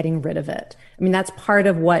goal of getting rid of it. I mean, that's part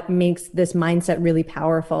of what makes this mindset really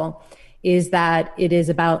powerful, is that it is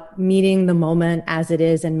about meeting the moment as it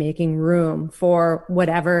is and making room for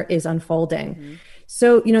whatever is unfolding. Mm-hmm.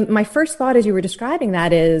 So, my first thought as you were describing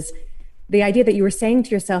that is the idea that you were saying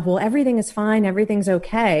to yourself, well, everything is fine, everything's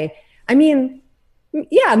okay. I mean,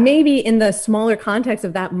 yeah, maybe in the smaller context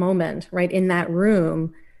of that moment, right, in that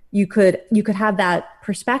room, you could have that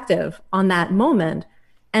perspective on that moment.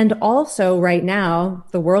 And also right now,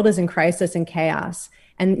 the world is in crisis and chaos.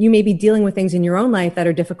 And you may be dealing with things in your own life that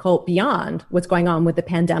are difficult beyond what's going on with the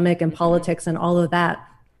pandemic and politics and all of that.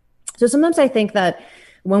 So sometimes I think that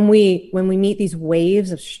when we meet these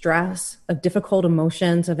waves of stress, of difficult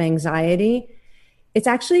emotions, of anxiety, it's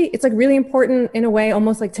like really important in a way,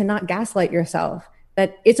 almost like to not gaslight yourself,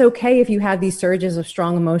 that it's okay if you have these surges of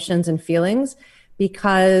strong emotions and feelings,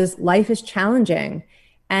 because life is challenging.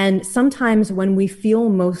 And sometimes when we feel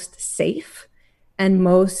most safe and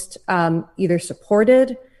most either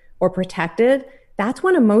supported or protected, that's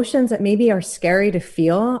when emotions that maybe are scary to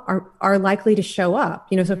feel are likely to show up.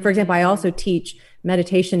 So for example, I also teach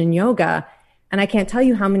meditation and yoga, and I can't tell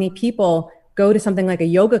you how many people go to something like a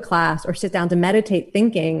yoga class or sit down to meditate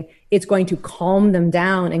thinking it's going to calm them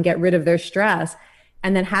down and get rid of their stress.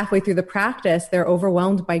 And then halfway through the practice, they're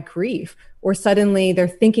overwhelmed by grief, or suddenly they're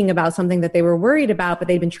thinking about something that they were worried about, but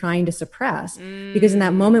they've been trying to suppress. Because in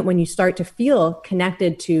that moment, when you start to feel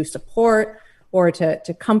connected to support or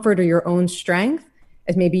to comfort or your own strength,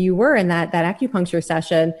 as maybe you were in that acupuncture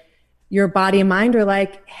session, your body and mind are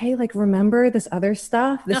like, hey, like, remember this other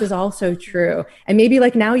stuff? This is also true. And maybe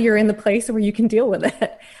like now you're in the place where you can deal with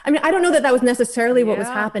it. I mean, I don't know that was necessarily what was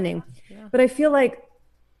happening, but I feel like,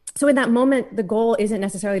 so in that moment, the goal isn't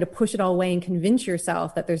necessarily to push it all away and convince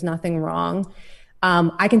yourself that there's nothing wrong.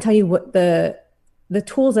 I can tell you what the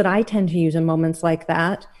tools that I tend to use in moments like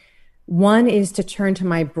that. One is to turn to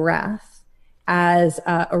my breath as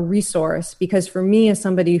a resource, because for me, as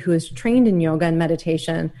somebody who is trained in yoga and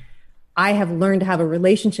meditation, I have learned to have a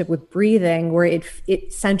relationship with breathing where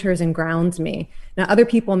it centers and grounds me. Now, other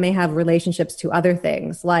people may have relationships to other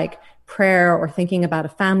things like prayer or thinking about a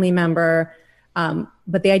family member.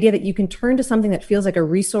 But the idea that you can turn to something that feels like a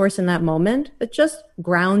resource in that moment that just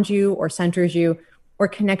grounds you or centers you or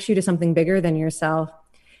connects you to something bigger than yourself.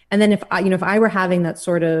 And then if I were having that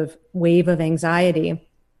sort of wave of anxiety,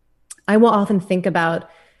 I will often think about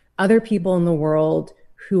other people in the world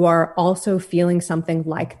who are also feeling something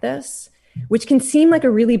like this, which can seem like a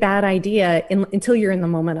really bad idea until you're in the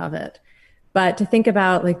moment of it. But to think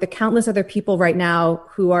about like the countless other people right now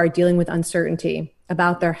who are dealing with uncertainty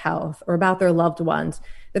about their health or about their loved ones,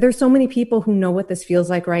 that there's so many people who know what this feels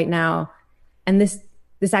like right now. And this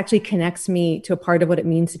actually connects me to a part of what it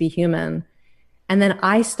means to be human. And then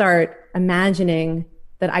I start imagining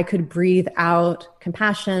that I could breathe out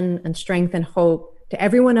compassion and strength and hope to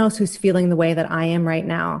everyone else who's feeling the way that I am right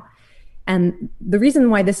now. And the reason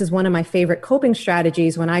why this is one of my favorite coping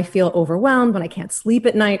strategies when I feel overwhelmed, when I can't sleep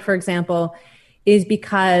at night, for example, is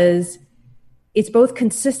because it's both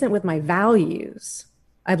consistent with my values.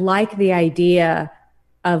 I like the idea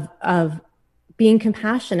of being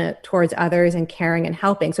compassionate towards others and caring and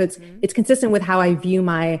helping. So it's consistent with how I view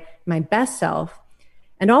my best self.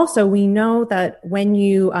 And also, we know that when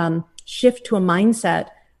you shift to a mindset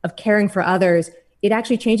of caring for others, it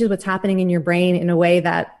actually changes what's happening in your brain in a way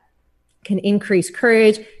that can increase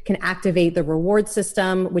courage, can activate the reward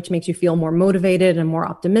system, which makes you feel more motivated and more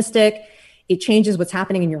optimistic. It changes what's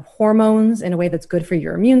happening in your hormones in a way that's good for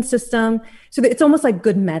your immune system. So it's almost like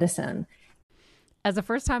good medicine. As a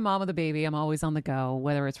first-time mom with a baby, I'm always on the go,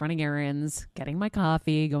 whether it's running errands, getting my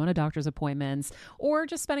coffee, going to doctor's appointments, or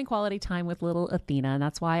just spending quality time with little Athena. And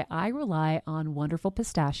that's why I rely on Wonderful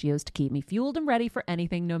Pistachios to keep me fueled and ready for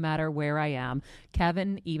anything, no matter where I am.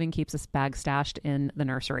 Kevin even keeps a bag stashed in the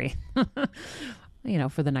nursery.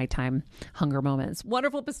 For the nighttime hunger moments.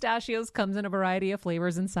 Wonderful Pistachios comes in a variety of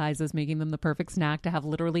flavors and sizes, making them the perfect snack to have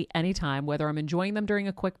literally any time, whether I'm enjoying them during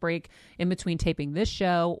a quick break in between taping this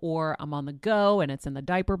show or I'm on the go and it's in the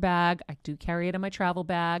diaper bag. I do carry it in my travel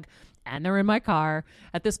bag and they're in my car.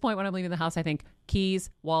 At this point, when I'm leaving the house, I think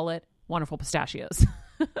keys, wallet, Wonderful Pistachios.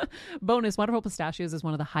 Bonus, Wonderful Pistachios is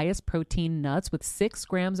one of the highest protein nuts with 6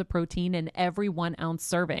 grams of protein in every 1 ounce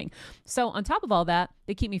serving. So on top of all that,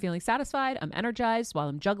 they keep me feeling satisfied. I'm energized while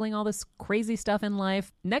I'm juggling all this crazy stuff in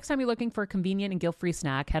life. Next time you're looking for a convenient and guilt-free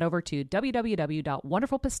snack, head over to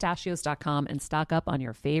www.wonderfulpistachios.com and stock up on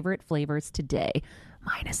your favorite flavors today,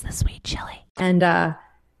 minus the sweet chili. And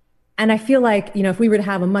I feel like, if we were to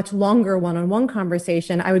have a much longer one-on-one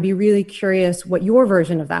conversation, I would be really curious what your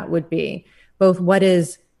version of that would be. Both what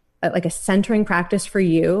is like a centering practice for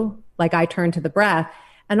you, like I turn to the breath,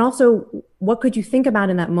 and also what could you think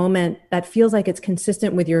about in that moment that feels like it's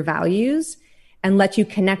consistent with your values and lets you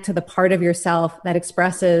connect to the part of yourself that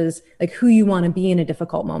expresses like who you want to be in a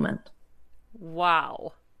difficult moment.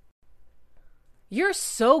 Wow. You're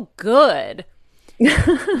so good.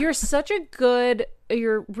 You're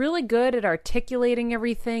really good at articulating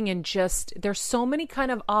everything, and just there's so many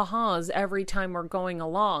kind of ahas every time we're going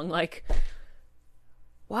along. Like,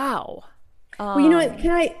 wow. Well, you know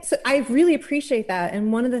what? I really appreciate that.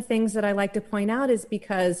 And one of the things that I like to point out is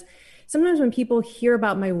because sometimes when people hear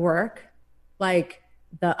about my work, like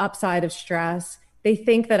the upside of stress, they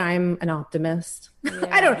think that I'm an optimist. Yeah.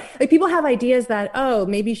 I don't know. Like, people have ideas that, oh,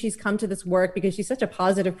 maybe she's come to this work because she's such a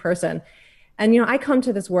positive person. And, I come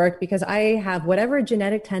to this work because I have whatever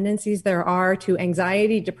genetic tendencies there are to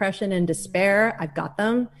anxiety, depression, and despair. I've got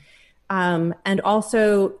them. And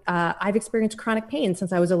also, I've experienced chronic pain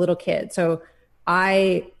since I was a little kid. So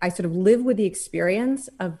I sort of live with the experience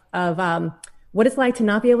of what it's like to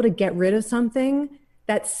not be able to get rid of something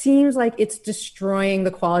that seems like it's destroying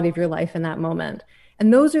the quality of your life in that moment.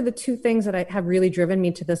 And those are the two things that have really driven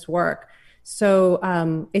me to this work. So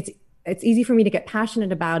it's easy for me to get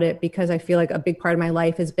passionate about it because I feel like a big part of my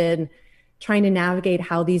life has been trying to navigate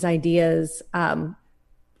how these ideas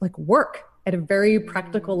work at a very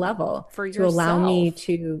practical level to allow me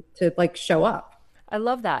to show up. I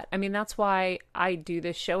love that. I mean, that's why I do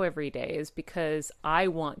this show every day, is because I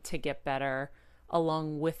want to get better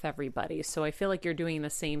along with everybody. So I feel like you're doing the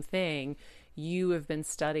same thing. You have been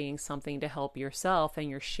studying something to help yourself, and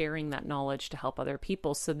you're sharing that knowledge to help other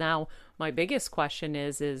people. So now my biggest question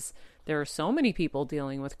is there are so many people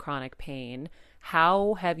dealing with chronic pain.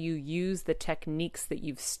 How have you used the techniques that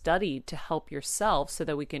you've studied to help yourself so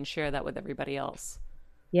that we can share that with everybody else?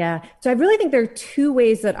 Yeah. So I really think there are 2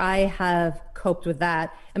 ways that I have coped with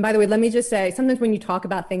that. And by the way, let me just say, sometimes when you talk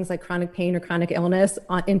about things like chronic pain or chronic illness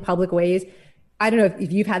in public ways, I don't know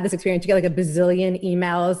if you've had this experience, you get like a bazillion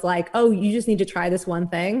emails like, oh, you just need to try this one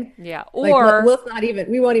thing. Yeah. Or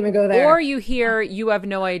we won't even go there. Or you hear, you have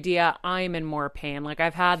no idea, I'm in more pain. Like,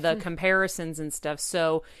 I've had the comparisons and stuff.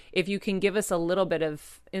 So if you can give us a little bit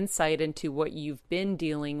of insight into what you've been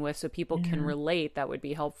dealing with so people can relate, that would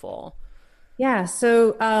be helpful. Yeah.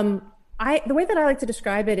 So the way that I like to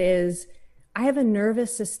describe it is I have a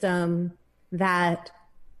nervous system that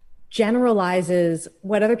generalizes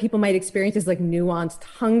what other people might experience as like nuanced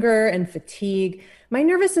hunger and fatigue. My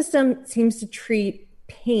nervous system seems to treat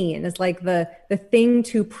pain as like the thing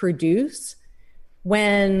to produce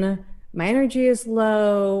when my energy is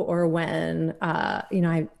low, or when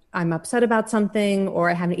I'm upset about something, or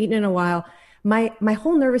I haven't eaten in a while. My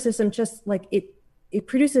whole nervous system just like it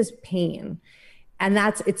produces pain. And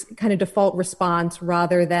it's kind of default response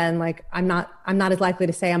rather than like, I'm not as likely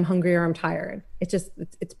to say I'm hungry or I'm tired. It's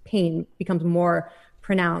pain becomes more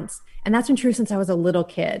pronounced. And that's been true since I was a little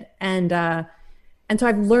kid. And so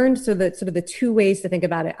I've learned, the two ways to think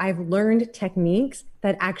about it. I've learned techniques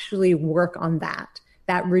that actually work on that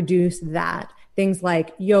reduce that. Things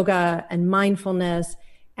like yoga and mindfulness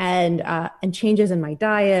and changes in my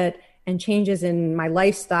diet and changes in my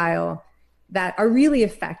lifestyle that are really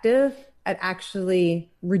effective at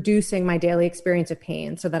actually reducing my daily experience of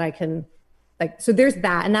pain so that I can so there's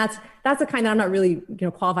that. And that's the kind that I'm not really,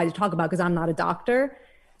 qualified to talk about because I'm not a doctor.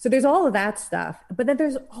 So there's all of that stuff, but then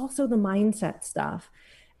there's also the mindset stuff.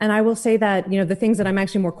 And I will say that, the things that I'm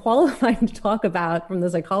actually more qualified to talk about from the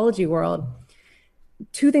psychology world,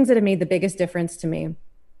 two things that have made the biggest difference to me.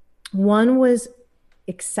 One was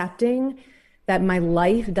accepting that my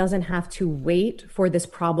life doesn't have to wait for this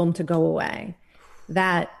problem to go away,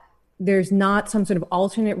 that there's not some sort of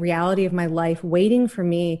alternate reality of my life waiting for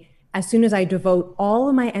me as soon as I devote all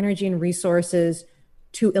of my energy and resources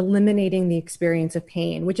to eliminating the experience of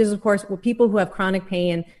pain, which is, of course, with people who have chronic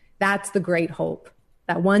pain, that's the great hope,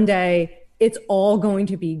 that one day it's all going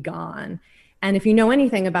to be gone. And if you know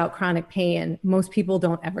anything about chronic pain, most people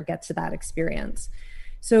don't ever get to that experience.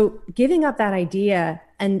 So giving up that idea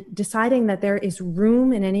and deciding that there is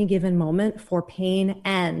room in any given moment for pain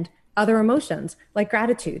and other emotions like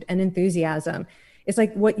gratitude and enthusiasm. It's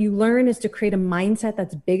like what you learn is to create a mindset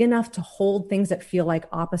that's big enough to hold things that feel like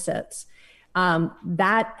opposites.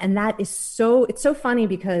 It's so funny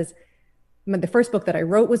because the first book that I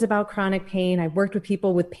wrote was about chronic pain. I worked with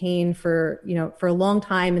people with pain for a long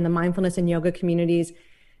time in the mindfulness and yoga communities.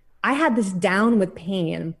 I had this down with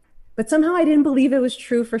pain, but somehow I didn't believe it was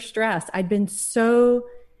true for stress. I'd been so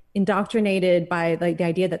indoctrinated by the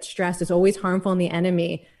idea that stress is always harmful and the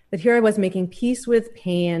enemy, that here I was making peace with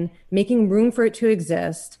pain, making room for it to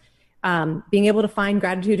exist, being able to find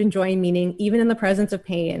gratitude and joy and meaning, even in the presence of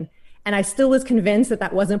pain. And I still was convinced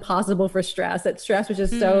that wasn't possible for stress, that stress was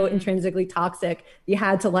just so intrinsically toxic. You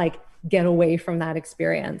had to get away from that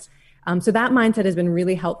experience. So that mindset has been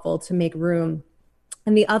really helpful to make room.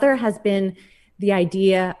 And the other has been the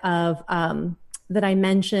idea of, that I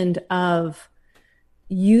mentioned, of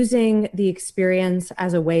using the experience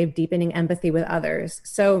as a way of deepening empathy with others.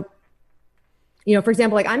 So, for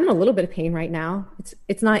example, I'm in a little bit of pain right now.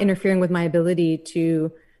 It's not interfering with my ability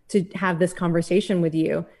to have this conversation with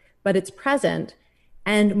you, but it's present.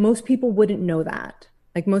 And most people wouldn't know that.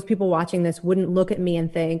 Most people watching this wouldn't look at me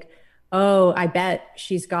and think, oh, I bet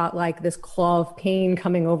she's got this claw of pain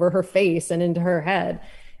coming over her face and into her head.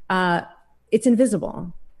 It's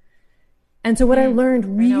invisible. And so what I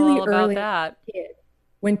learned really early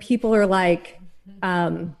when people are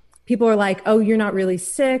oh, you're not really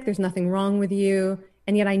sick, there's nothing wrong with you.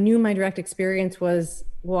 And yet I knew my direct experience was,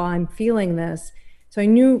 well, I'm feeling this. So I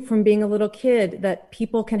knew from being a little kid that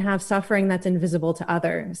people can have suffering that's invisible to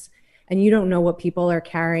others, and you don't know what people are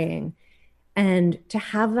carrying. And to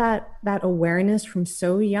have that awareness from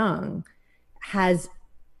so young has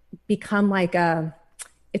become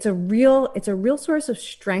it's a real source of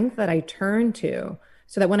strength that I turn to,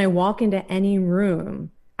 so that when I walk into any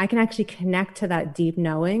room, I can actually connect to that deep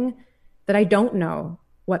knowing that I don't know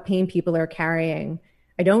what pain people are carrying.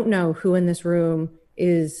 I don't know who in this room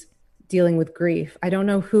is dealing with grief. I don't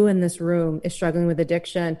know who in this room is struggling with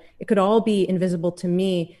addiction. It could all be invisible to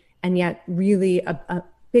me, and yet really a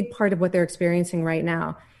big part of what they're experiencing right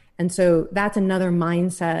now. And so that's another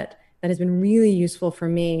mindset that has been really useful for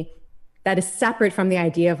me, that is separate from the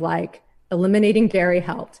idea of eliminating dairy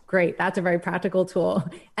helped. Great. That's a very practical tool.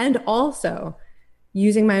 And also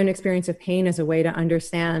using my own experience of pain as a way to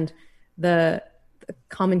understand the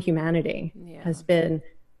common humanity has been,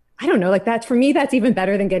 I don't know, that for me, that's even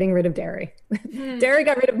better than getting rid of dairy. Dairy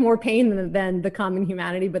got rid of more pain than the common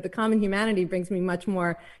humanity, but the common humanity brings me much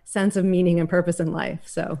more sense of meaning and purpose in life.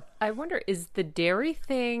 So I wonder, is the dairy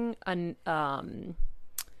thing kind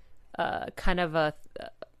of a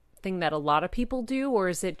thing that a lot of people do, or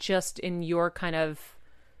is it just in your kind of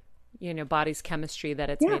body's chemistry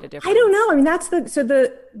that it's made a difference? I don't know. I mean, that's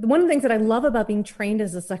the one of the things that I love about being trained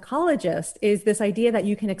as a psychologist is this idea that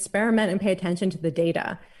you can experiment and pay attention to the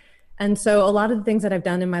data. And so a lot of the things that I've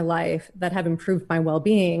done in my life that have improved my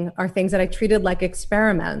well-being are things that I treated like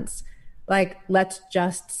experiments, let's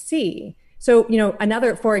just see. So,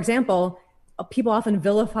 for example, people often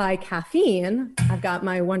vilify caffeine. I've got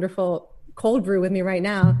my wonderful cold brew with me right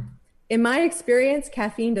now. In my experience,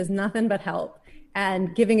 caffeine does nothing but help.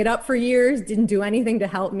 And giving it up for years didn't do anything to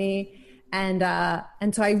help me. And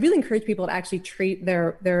so I really encourage people to actually treat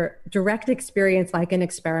their direct experience like an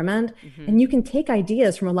experiment. And you can take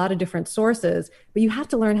ideas from a lot of different sources, but you have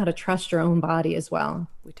to learn how to trust your own body as well.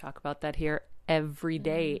 We talk about that here every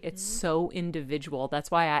day. It's so individual. That's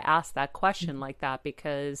why I asked that question like that,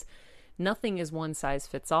 because nothing is one size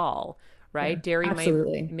fits all, right? Yeah,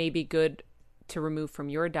 Dairy may be good to remove from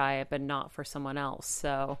your diet, but not for someone else.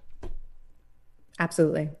 So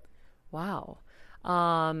absolutely. Wow.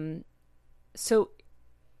 So,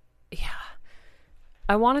 yeah,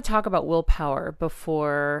 I want to talk about willpower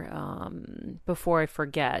before I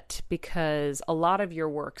forget, because a lot of your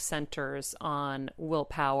work centers on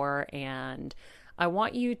willpower, and I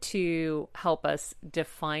want you to help us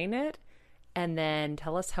define it and then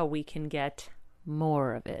tell us how we can get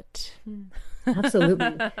more of it.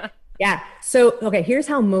 Absolutely. Yeah. So, okay, here's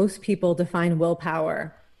how most people define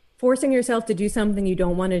willpower: forcing yourself to do something you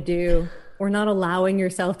don't want to do, or not allowing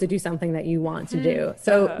yourself to do something that you want to do.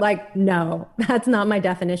 So like, no, that's not my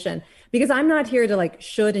definition, because I'm not here to like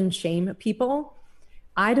should and shame people.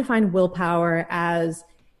 I define willpower as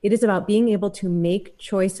it is about being able to make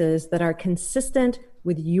choices that are consistent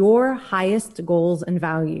with your highest goals and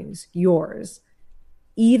values, yours,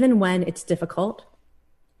 even when it's difficult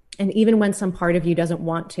and even when some part of you doesn't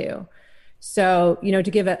want to. So, to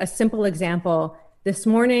give a simple example, this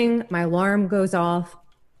morning, my alarm goes off.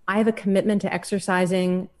 I have a commitment to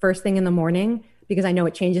exercising first thing in the morning because I know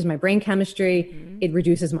it changes my brain chemistry. It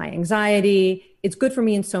reduces my anxiety. It's good for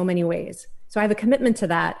me in so many ways. So I have a commitment to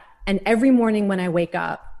that. And every morning when I wake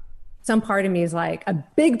up, some part of me is like, a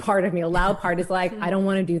big part of me, a loud part is like, I don't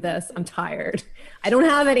want to do this. I'm tired. I don't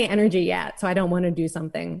have any energy yet. So I don't want to do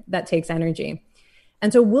something that takes energy.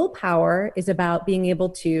 And so willpower is about being able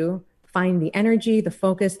to find the energy, the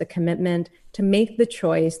focus, the commitment to make the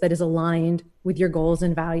choice that is aligned with your goals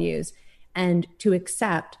and values, and to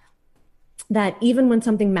accept that even when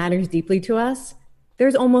something matters deeply to us,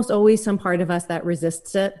 there's almost always some part of us that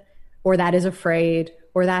resists it, or that is afraid,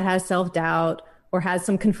 or that has self-doubt, or has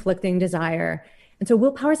some conflicting desire. And so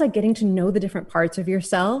willpower is like getting to know the different parts of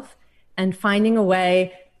yourself and finding a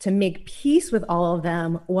way to make peace with all of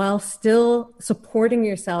them while still supporting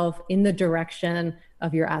yourself in the direction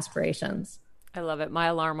of your aspirations. I love it. My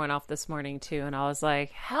alarm went off this morning too, and I was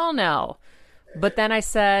like, hell no. But then I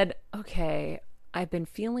said, okay, I've been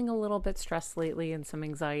feeling a little bit stressed lately and some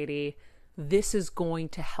anxiety. This is going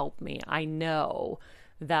to help me. I know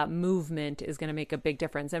that movement is going to make a big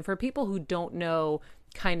difference. And for people who don't know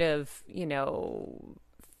kind of,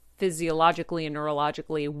 physiologically and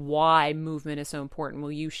neurologically why movement is so important,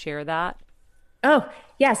 will you share that? Oh,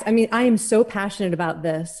 yes. I mean, I am so passionate about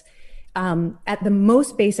this. At the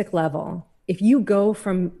most basic level, if you go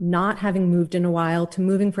from not having moved in a while to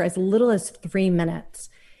moving for as little as 3 minutes,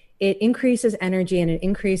 it increases energy and it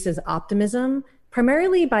increases optimism,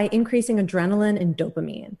 primarily by increasing adrenaline and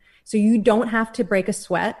dopamine. So you don't have to break a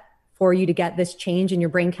sweat for you to get this change in your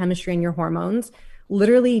brain chemistry and your hormones.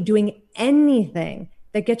 Literally doing anything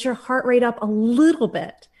that gets your heart rate up a little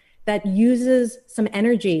bit, that uses some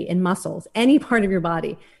energy in muscles, any part of your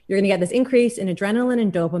body, you're going to get this increase in adrenaline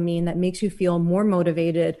and dopamine that makes you feel more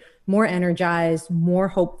motivated, more energized, more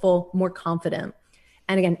hopeful, more confident.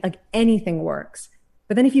 And again, like anything works.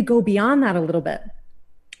 But then if you go beyond that a little bit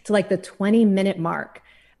to like the 20-minute mark,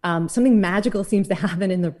 something magical seems to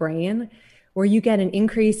happen in the brain where you get an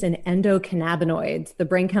increase in endocannabinoids, the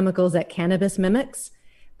brain chemicals that cannabis mimics.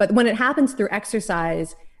 But when it happens through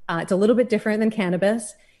exercise, it's a little bit different than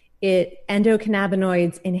cannabis.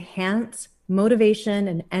 Endocannabinoids enhance motivation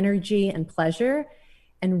and energy and pleasure,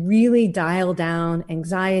 and really dial down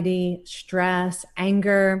anxiety, stress,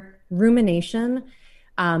 anger, rumination.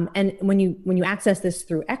 And when you access this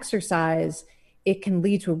through exercise, it can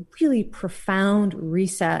lead to a really profound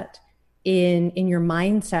reset in your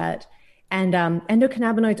mindset. And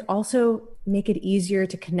endocannabinoids also make it easier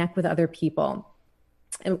to connect with other people.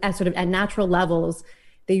 And at natural levels,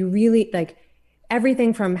 they really like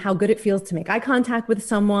everything from how good it feels to make eye contact with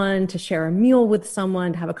someone, to share a meal with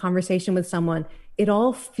someone, to have a conversation with someone. It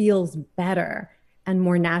all feels better and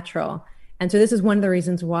more natural. And so this is one of the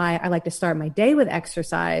reasons why I like to start my day with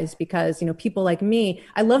exercise, because, people like me,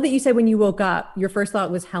 I love that you said when you woke up, your first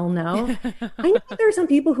thought was hell no. I know there are some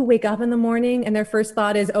people who wake up in the morning and their first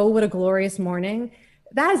thought is, oh, what a glorious morning.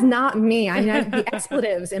 That is not me. I mean, the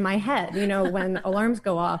expletives in my head, when alarms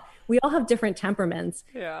go off. We all have different temperaments.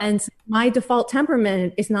 Yeah. And my default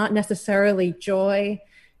temperament is not necessarily joy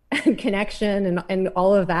and connection and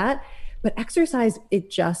all of that. But exercise, it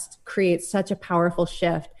just creates such a powerful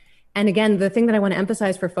shift. And again, the thing that I want to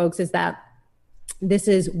emphasize for folks is that this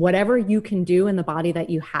is whatever you can do in the body that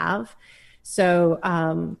you have. So,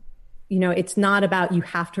 it's not about you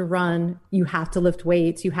have to run, you have to lift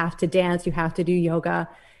weights, you have to dance, you have to do yoga.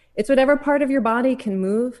 It's whatever part of your body can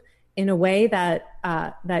move in a way that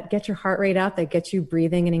that gets your heart rate up, that gets you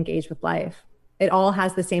breathing and engaged with life. It all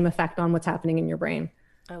has the same effect on what's happening in your brain.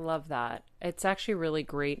 I love that. It's actually a really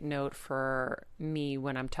great note for me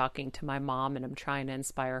when I'm talking to my mom and I'm trying to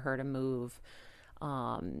inspire her to move.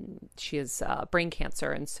 She has brain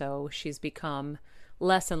cancer, and so she's become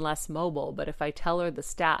less and less mobile. But if I tell her the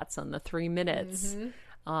stats on the 3 minutes,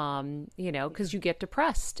 because you get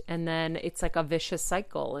depressed and then it's like a vicious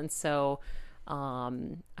cycle. And so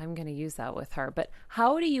I'm going to use that with her. But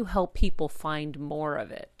how do you help people find more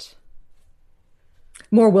of it?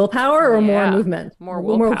 More willpower or more movement? More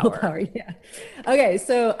willpower. Yeah. Okay.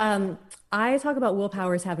 So I talk about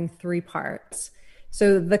willpower as having 3 parts.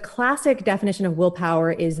 So the classic definition of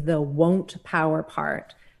willpower is the won't power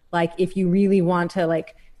part. Like if you really want to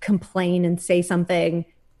like complain and say something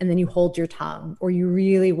and then you hold your tongue, or you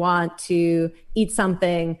really want to eat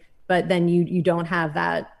something, but then you don't have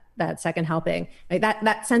that second helping, like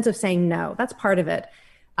that sense of saying no, that's part of it.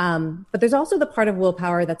 But there's also the part of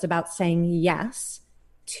willpower that's about saying yes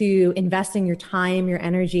to investing your time, your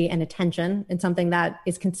energy, and attention in something that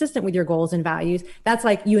is consistent with your goals and values. That's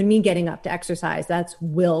like you and me getting up to exercise. That's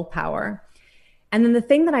willpower. And then the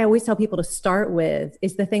thing that I always tell people to start with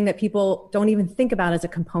is the thing that people don't even think about as a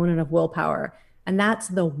component of willpower. And that's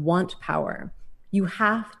the want power. You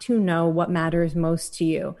have to know what matters most to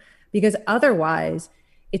you, because otherwise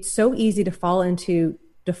it's so easy to fall into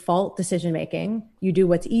default decision-making. You do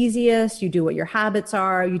what's easiest, you do what your habits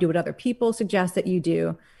are, you do what other people suggest that you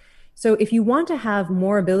do. So if you want to have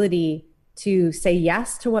more ability to say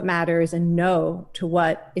yes to what matters and no to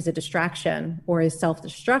what is a distraction or is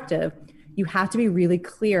self-destructive, you have to be really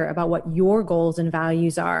clear about what your goals and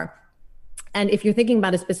values are. And if you're thinking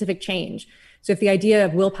about a specific change, so if the idea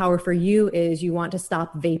of willpower for you is you want to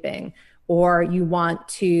stop vaping, or you want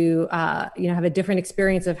to have a different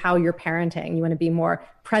experience of how you're parenting, you want to be more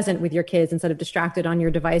present with your kids instead of distracted on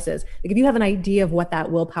your devices. Like if you have an idea of what that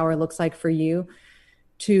willpower looks like for you,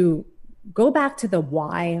 to go back to the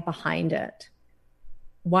why behind it.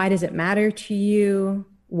 Why does it matter to you?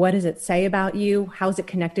 What does it say about you? How is it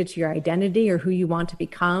connected to your identity or who you want to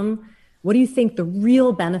become? What do you think the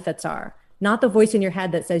real benefits are? Not the voice in your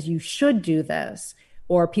head that says you should do this,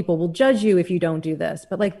 or people will judge you if you don't do this,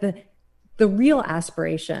 but like the real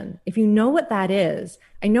aspiration. If you know what that is,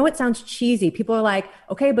 I know it sounds cheesy. People are like,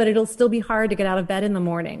 okay, but it'll still be hard to get out of bed in the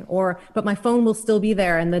morning, but my phone will still be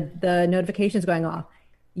there and the notifications going off.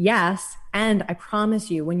 Yes. And I promise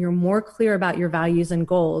you, when you're more clear about your values and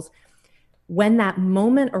goals, when that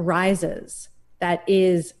moment arises that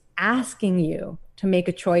is asking you to make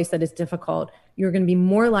a choice that is difficult, you're going to be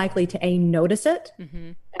more likely to notice it.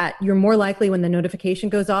 That you're more likely when the notification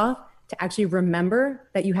goes off to actually remember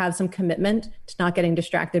that you have some commitment to not getting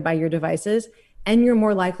distracted by your devices. And you're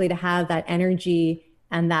more likely to have that energy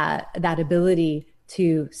and that ability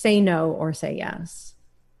to say no or say yes.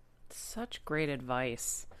 Such great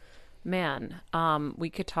advice. Man, we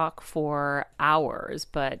could talk for hours,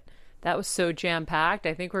 but that was so jam-packed.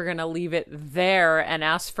 I think we're going to leave it there and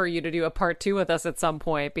ask for you to do a part 2 with us at some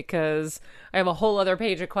point, because I have a whole other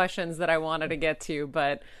page of questions that I wanted to get to.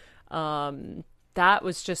 But that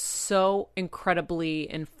was just so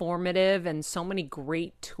incredibly informative and so many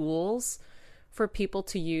great tools for people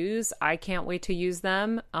to use. I can't wait to use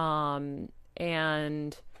them.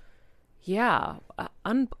 And yeah,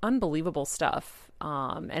 unbelievable stuff.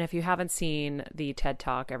 And if you haven't seen the TED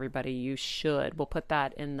Talk, everybody, you should. We'll put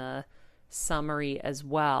that in the summary as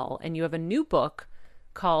well. And you have a new book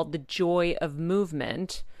called The Joy of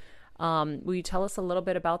Movement. Will you tell us a little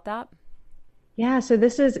bit about that? Yeah. So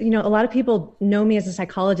this is, a lot of people know me as a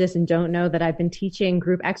psychologist and don't know that I've been teaching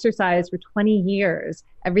group exercise for 20 years,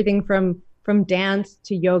 everything from dance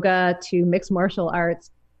to yoga to mixed martial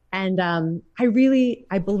arts. And I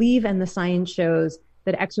believe, and the science shows,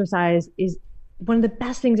 that exercise is one of the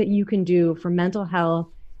best things that you can do for mental health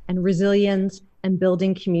and resilience and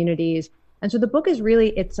building communities. And so the book is really,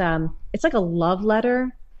 it's like a love letter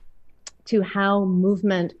to how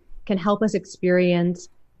movement can help us experience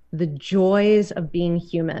the joys of being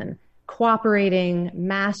human, cooperating,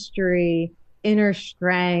 mastery, inner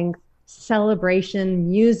strength, celebration,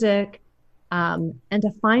 music, and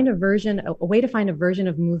to find a way to find a version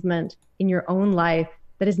of movement in your own life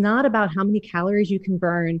that is not about how many calories you can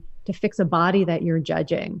burn to fix a body that you're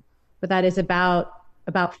judging, but that is about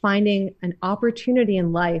finding an opportunity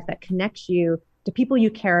in life that connects you to people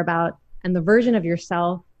you care about and the version of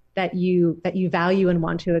yourself that you value and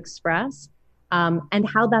want to express, and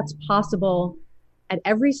how that's possible at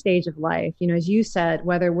every stage of life, you know, as you said,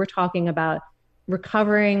 whether we're talking about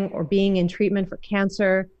recovering or being in treatment for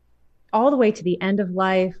cancer, all the way to the end of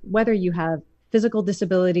life, whether you have physical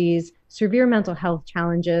disabilities, severe mental health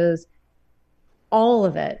challenges, all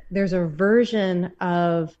of it, there's a version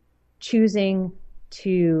of choosing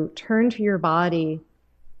to turn to your body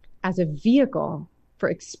as a vehicle for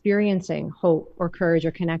experiencing hope or courage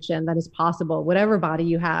or connection that is possible, whatever body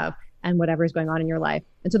you have and whatever is going on in your life.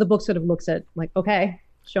 And so the book sort of looks at like, okay,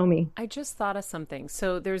 show me. I just thought of something.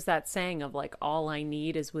 So there's that saying of like, all I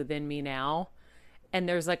need is within me now. And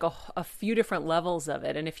there's like a few different levels of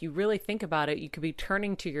it. And if you really think about it, you could be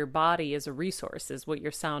turning to your body as a resource, is what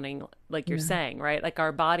you're sounding like you're saying, right? Like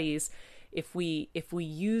our bodies, if we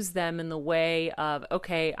use them in the way of,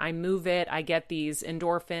 okay, I move it, I get these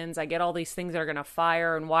endorphins, I get all these things that are going to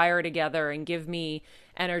fire and wire together and give me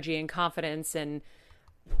energy and confidence. And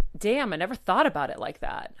damn, I never thought about it like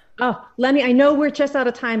that. Oh, I know we're just out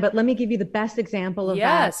of time, but let me give you the best example of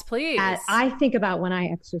that. Yes, please. I think about when I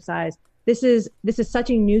exercise. This is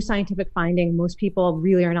such a new scientific finding. Most people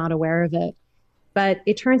really are not aware of it, but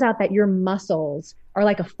it turns out that your muscles are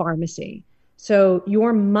like a pharmacy. So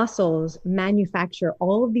your muscles manufacture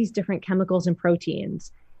all of these different chemicals and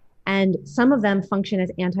proteins, and some of them function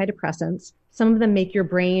as antidepressants. Some of them make your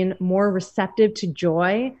brain more receptive to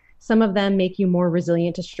joy. Some of them make you more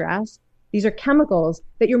resilient to stress. These are chemicals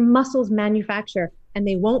that your muscles manufacture, and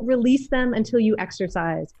they won't release them until you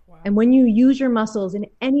exercise. Wow. And when you use your muscles in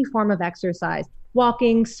any form of exercise,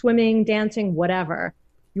 walking, swimming, dancing, whatever,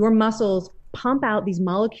 your muscles pump out these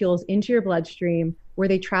molecules into your bloodstream where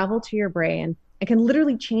they travel to your brain and can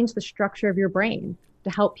literally change the structure of your brain to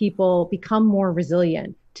help people become more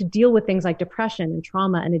resilient, to deal with things like depression and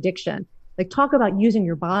trauma and addiction. Like, talk about using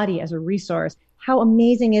your body as a resource. How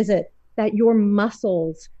amazing is it that your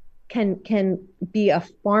muscles can be a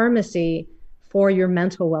pharmacy for your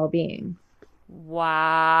mental well-being?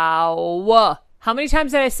 Wow. How many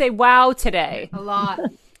times did I say wow today? A lot.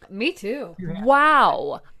 Me too.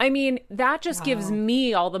 Wow. I mean, that just gives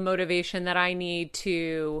me all the motivation that I need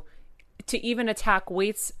to even attack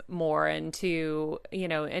weights more and to, you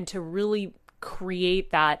know, and to really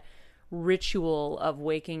create that ritual of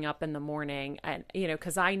waking up in the morning. And, you know,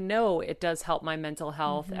 because I know it does help my mental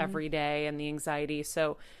health every day and the anxiety.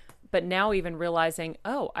 So, but now even realizing,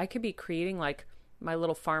 oh, I could be creating like my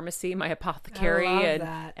little pharmacy, my apothecary,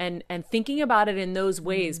 and thinking about it in those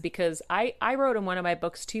ways, because I wrote in one of my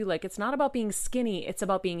books too, like, it's not about being skinny, it's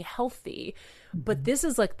about being healthy. But this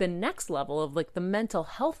is like the next level of like the mental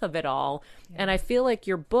health of it all. And I feel like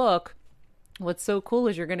your book, what's so cool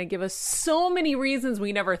is you're going to give us so many reasons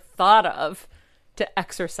we never thought of to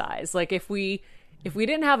exercise. Like if we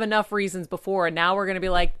didn't have enough reasons before, and now we're going to be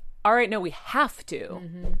like, all right, no, we have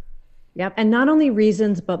to. Yep. And not only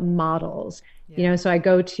reasons, but models. You know, so I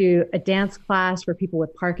go to a dance class for people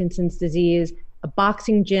with Parkinson's disease, a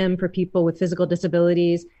boxing gym for people with physical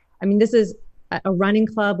disabilities. I mean, this is a running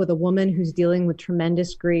club with a woman who's dealing with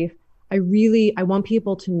tremendous grief. I want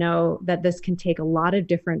people to know that this can take a lot of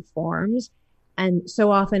different forms. And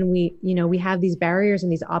so often we have these barriers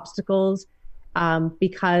and these obstacles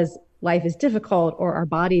because life is difficult or our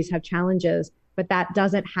bodies have challenges, but that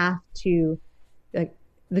doesn't have to,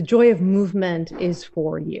 the joy of movement is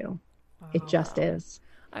for you. It just is.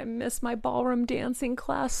 I miss my ballroom dancing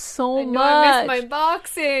class so much. I miss my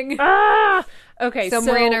boxing. Okay, so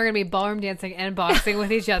Maria and I are going to be ballroom dancing and boxing with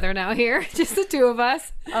each other now here. Just the two of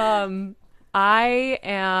us. I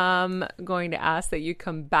am going to ask that you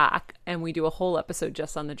come back and we do a whole episode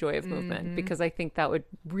just on the joy of movement, because I think that would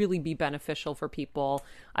really be beneficial for people.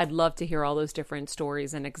 I'd love to hear all those different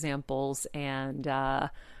stories and examples, and I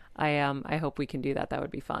hope we can do that. That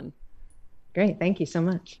would be fun. Great. Thank you so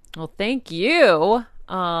much. Well, thank you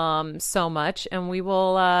so much. And we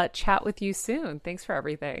will chat with you soon. Thanks for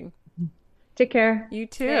everything. Take care. You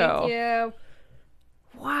too. Thank you.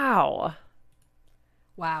 Wow.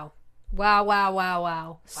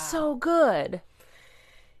 So good.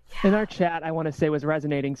 In our chat, I want to say, was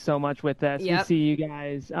resonating so much with this. We see you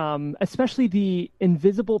guys, especially the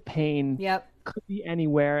invisible pain could be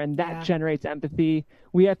anywhere, and that generates empathy.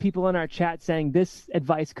 We have people in our chat saying, this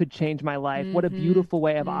advice could change my life. What a beautiful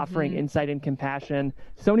way of offering insight and compassion.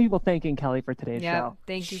 So many people thanking Kelly for today's show.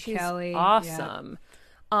 Thank you, She's Kelly. Awesome.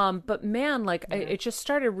 But man, like I just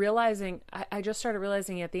started realizing, I just started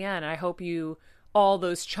realizing at the end, I hope you, all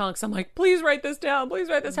those chunks, I'm like, please write this down. Please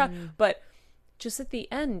write this down. But just at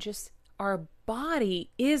the end, just our body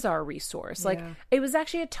is our resource. Like it was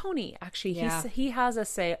actually a Tony, he has us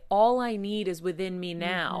say, all I need is within me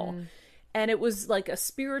now. And it was like a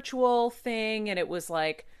spiritual thing. And it was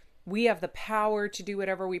like, we have the power to do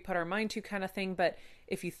whatever we put our mind to kind of thing. But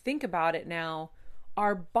if you think about it now,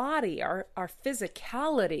 our body, our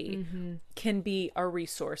physicality can be a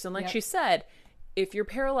resource. And like she said, if you're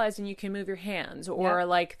paralyzed and you can move your hands, or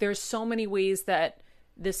like there's so many ways that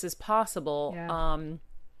this is possible.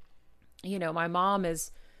 You know, my mom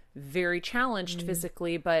is very challenged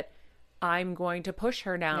physically, but I'm going to push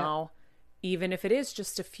her now, even if it is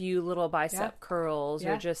just a few little bicep curls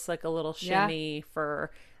or just like a little shimmy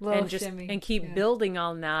and keep building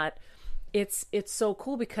on that. It's so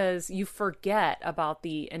cool because you forget about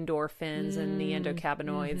the endorphins and the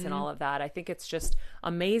endocannabinoids and all of that. I think it's just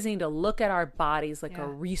amazing to look at our bodies like a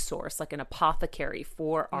resource, like an apothecary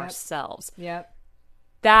for ourselves.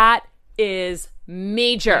 That is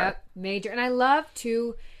major. Major. And I love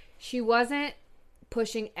too, she wasn't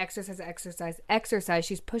pushing exercise.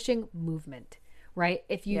 She's pushing movement, right?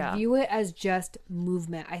 If you view it as just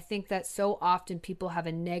movement, I think that so often people have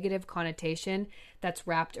a negative connotation that's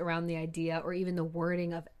wrapped around the idea or even the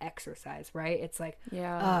wording of exercise, right? It's like,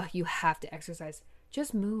 you have to exercise.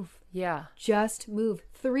 Just move. Just move.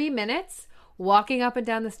 3 minutes walking up and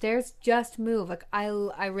down the stairs, just move. Like I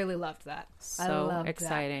really loved that. So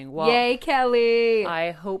exciting. That. Well, yay, Kelly.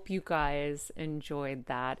 I hope you guys enjoyed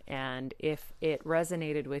that. And if it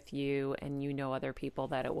resonated with you and you know other people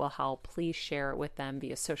that it will help, please share it with them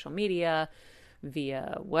via social media,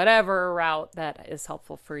 via whatever route that is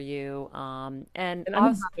helpful for you. And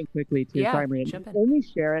I'm hopping quickly too. Sorry, Maria. Only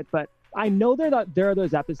share it, but I know there are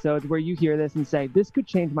those episodes where you hear this and say, this could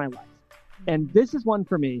change my life. And this is one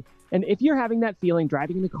for me. And if you're having that feeling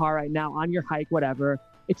driving in the car right now, on your hike, whatever,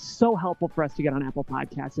 it's so helpful for us to get on Apple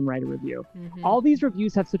Podcasts and write a review. All these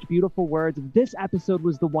reviews have such beautiful words. This episode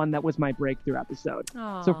was the one that was my breakthrough episode.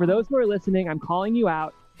 Aww. So for those who are listening, I'm calling you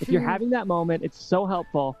out. If you're having that moment, it's so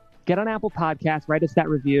helpful. Get on Apple Podcasts, write us that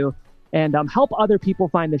review, and help other people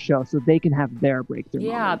find the show so they can have their breakthrough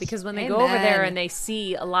moments. Because when they go over there and they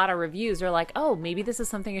see a lot of reviews, they're like, oh, maybe this is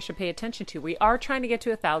something I should pay attention to. We are trying to get to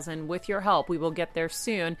 1,000. With your help, we will get there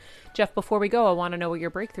soon. Jeff, before we go, I want to know what your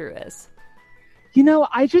breakthrough is. You know,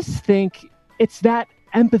 I just think it's that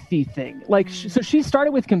empathy thing. Like, so she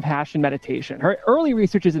started with compassion meditation. Her early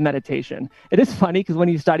research is in meditation. It is funny because when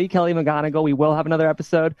you study Kelly McGonigal, we will have another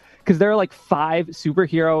episode because there are like 5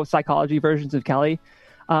 superhero psychology versions of Kelly.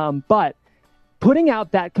 But putting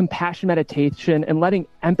out that compassion meditation and letting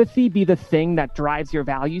empathy be the thing that drives your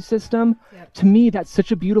value system, to me, that's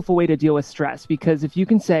such a beautiful way to deal with stress. Because if you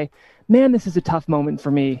can say, man, this is a tough moment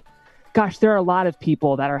for me. Gosh, there are a lot of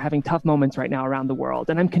people that are having tough moments right now around the world,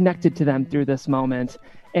 and I'm connected to them through this moment.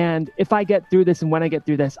 And if I get through this and when I get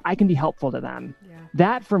through this, I can be helpful to them.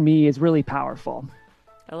 That for me is really powerful.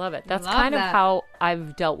 I love it. That's kind of how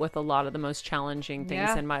I've dealt with a lot of the most challenging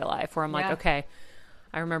things in my life, where I'm like, okay,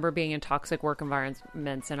 I remember being in toxic work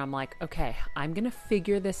environments and I'm like, okay, I'm going to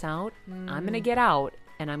figure this out. I'm going to get out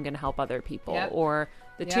and I'm going to help other people or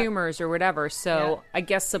the tumors or whatever. So I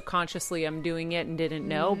guess subconsciously I'm doing it and didn't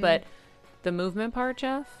know. But the movement part,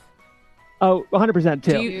 Jeff? Oh, 100%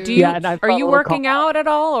 too. Do you, are you working out at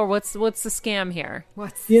all, or what's the scam here?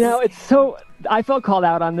 It's so, I felt called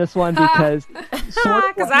out on this one because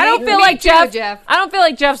I don't feel like Jeff. I don't feel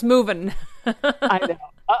like Jeff's moving. I know.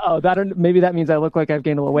 Maybe that means I look like I've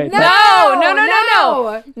gained a little weight. No.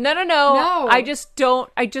 I just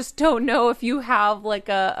don't know if you have like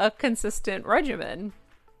a consistent regimen.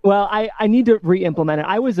 Well, I need to re-implement it.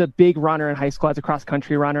 I was a big runner in high school as a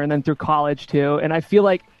cross-country runner and then through college too. And I feel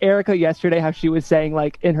like Erica yesterday, how she was saying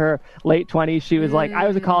like in her late 20s, she was like, I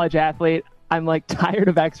was a college athlete. I'm like tired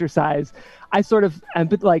of exercise. I sort of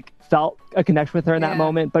felt a connection with her in that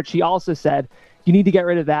moment. But she also said, you need to get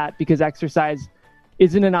rid of that because exercise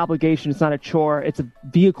isn't an obligation. It's not a chore. It's a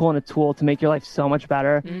vehicle and a tool to make your life so much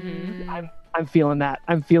better. I'm feeling that.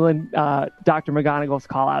 I'm feeling Dr. McGonigal's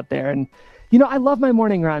call out there. And, I love my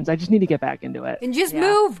morning runs. I just need to get back into it. And just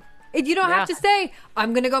move. You don't have to say,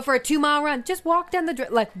 I'm going to go for a 2-mile run. Just walk down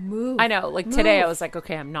the move. I know. Today I was like,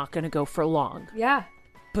 okay, I'm not going to go for long. Yeah.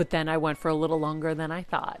 But then I went for a little longer than I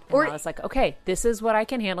thought. And I was like, okay, this is what I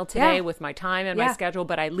can handle today with my time and my schedule.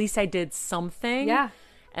 But at least I did something. Yeah.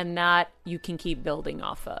 And that you can keep building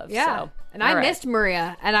off of. Yeah. So, and I missed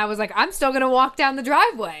Maria. And I was like, I'm still going to walk down the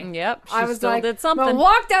driveway. Yep. I was still did something. I'm gonna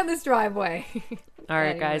walk down this driveway. All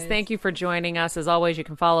right, guys. Thank you for joining us. As always, you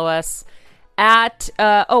can follow us at...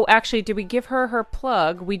 actually, did we give her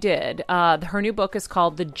plug? We did. Her new book is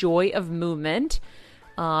called The Joy of Movement.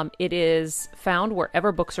 It is found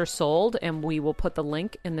wherever books are sold. And we will put the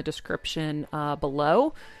link in the description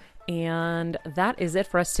below. And that is it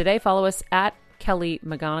for us today. Follow us at Kelly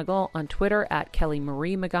McGonigal on Twitter, at Kelly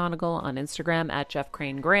Marie McGonigal on Instagram, at Jeff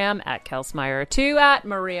Crane Graham, at Kelsmeyer2, at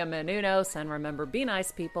Maria Menounos. And remember, be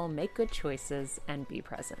nice, people, make good choices, and be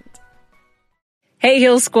present. Hey,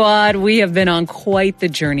 Heal Squad. We have been on quite the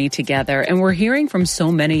journey together, and we're hearing from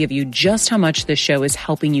so many of you just how much this show is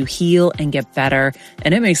helping you heal and get better,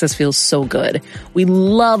 and it makes us feel so good. We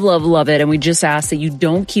love, love, love it, and we just ask that you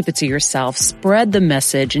don't keep it to yourself. Spread the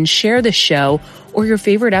message and share the show or your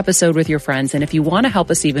favorite episode with your friends. And if you want to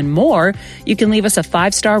help us even more, you can leave us a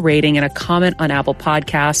 5-star rating and a comment on Apple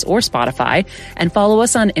Podcasts or Spotify, and follow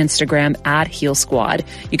us on Instagram at Heal Squad.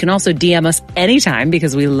 You can also DM us anytime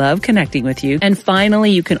because we love connecting with you. And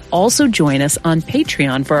finally, you can also join us on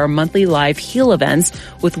Patreon for our monthly live heal events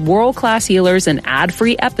with world-class healers and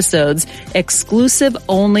ad-free episodes exclusive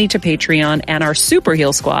only to Patreon and our Super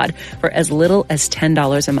Heal Squad for as little as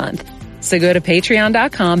 $10 a month. So go to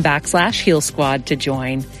patreon.com/Heal Squad to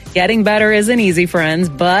join. Getting better isn't easy, friends,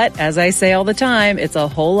 but as I say all the time, it's a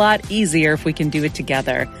whole lot easier if we can do it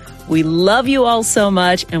together. We love you all so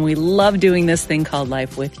much, and we love doing this thing called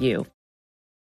life with you.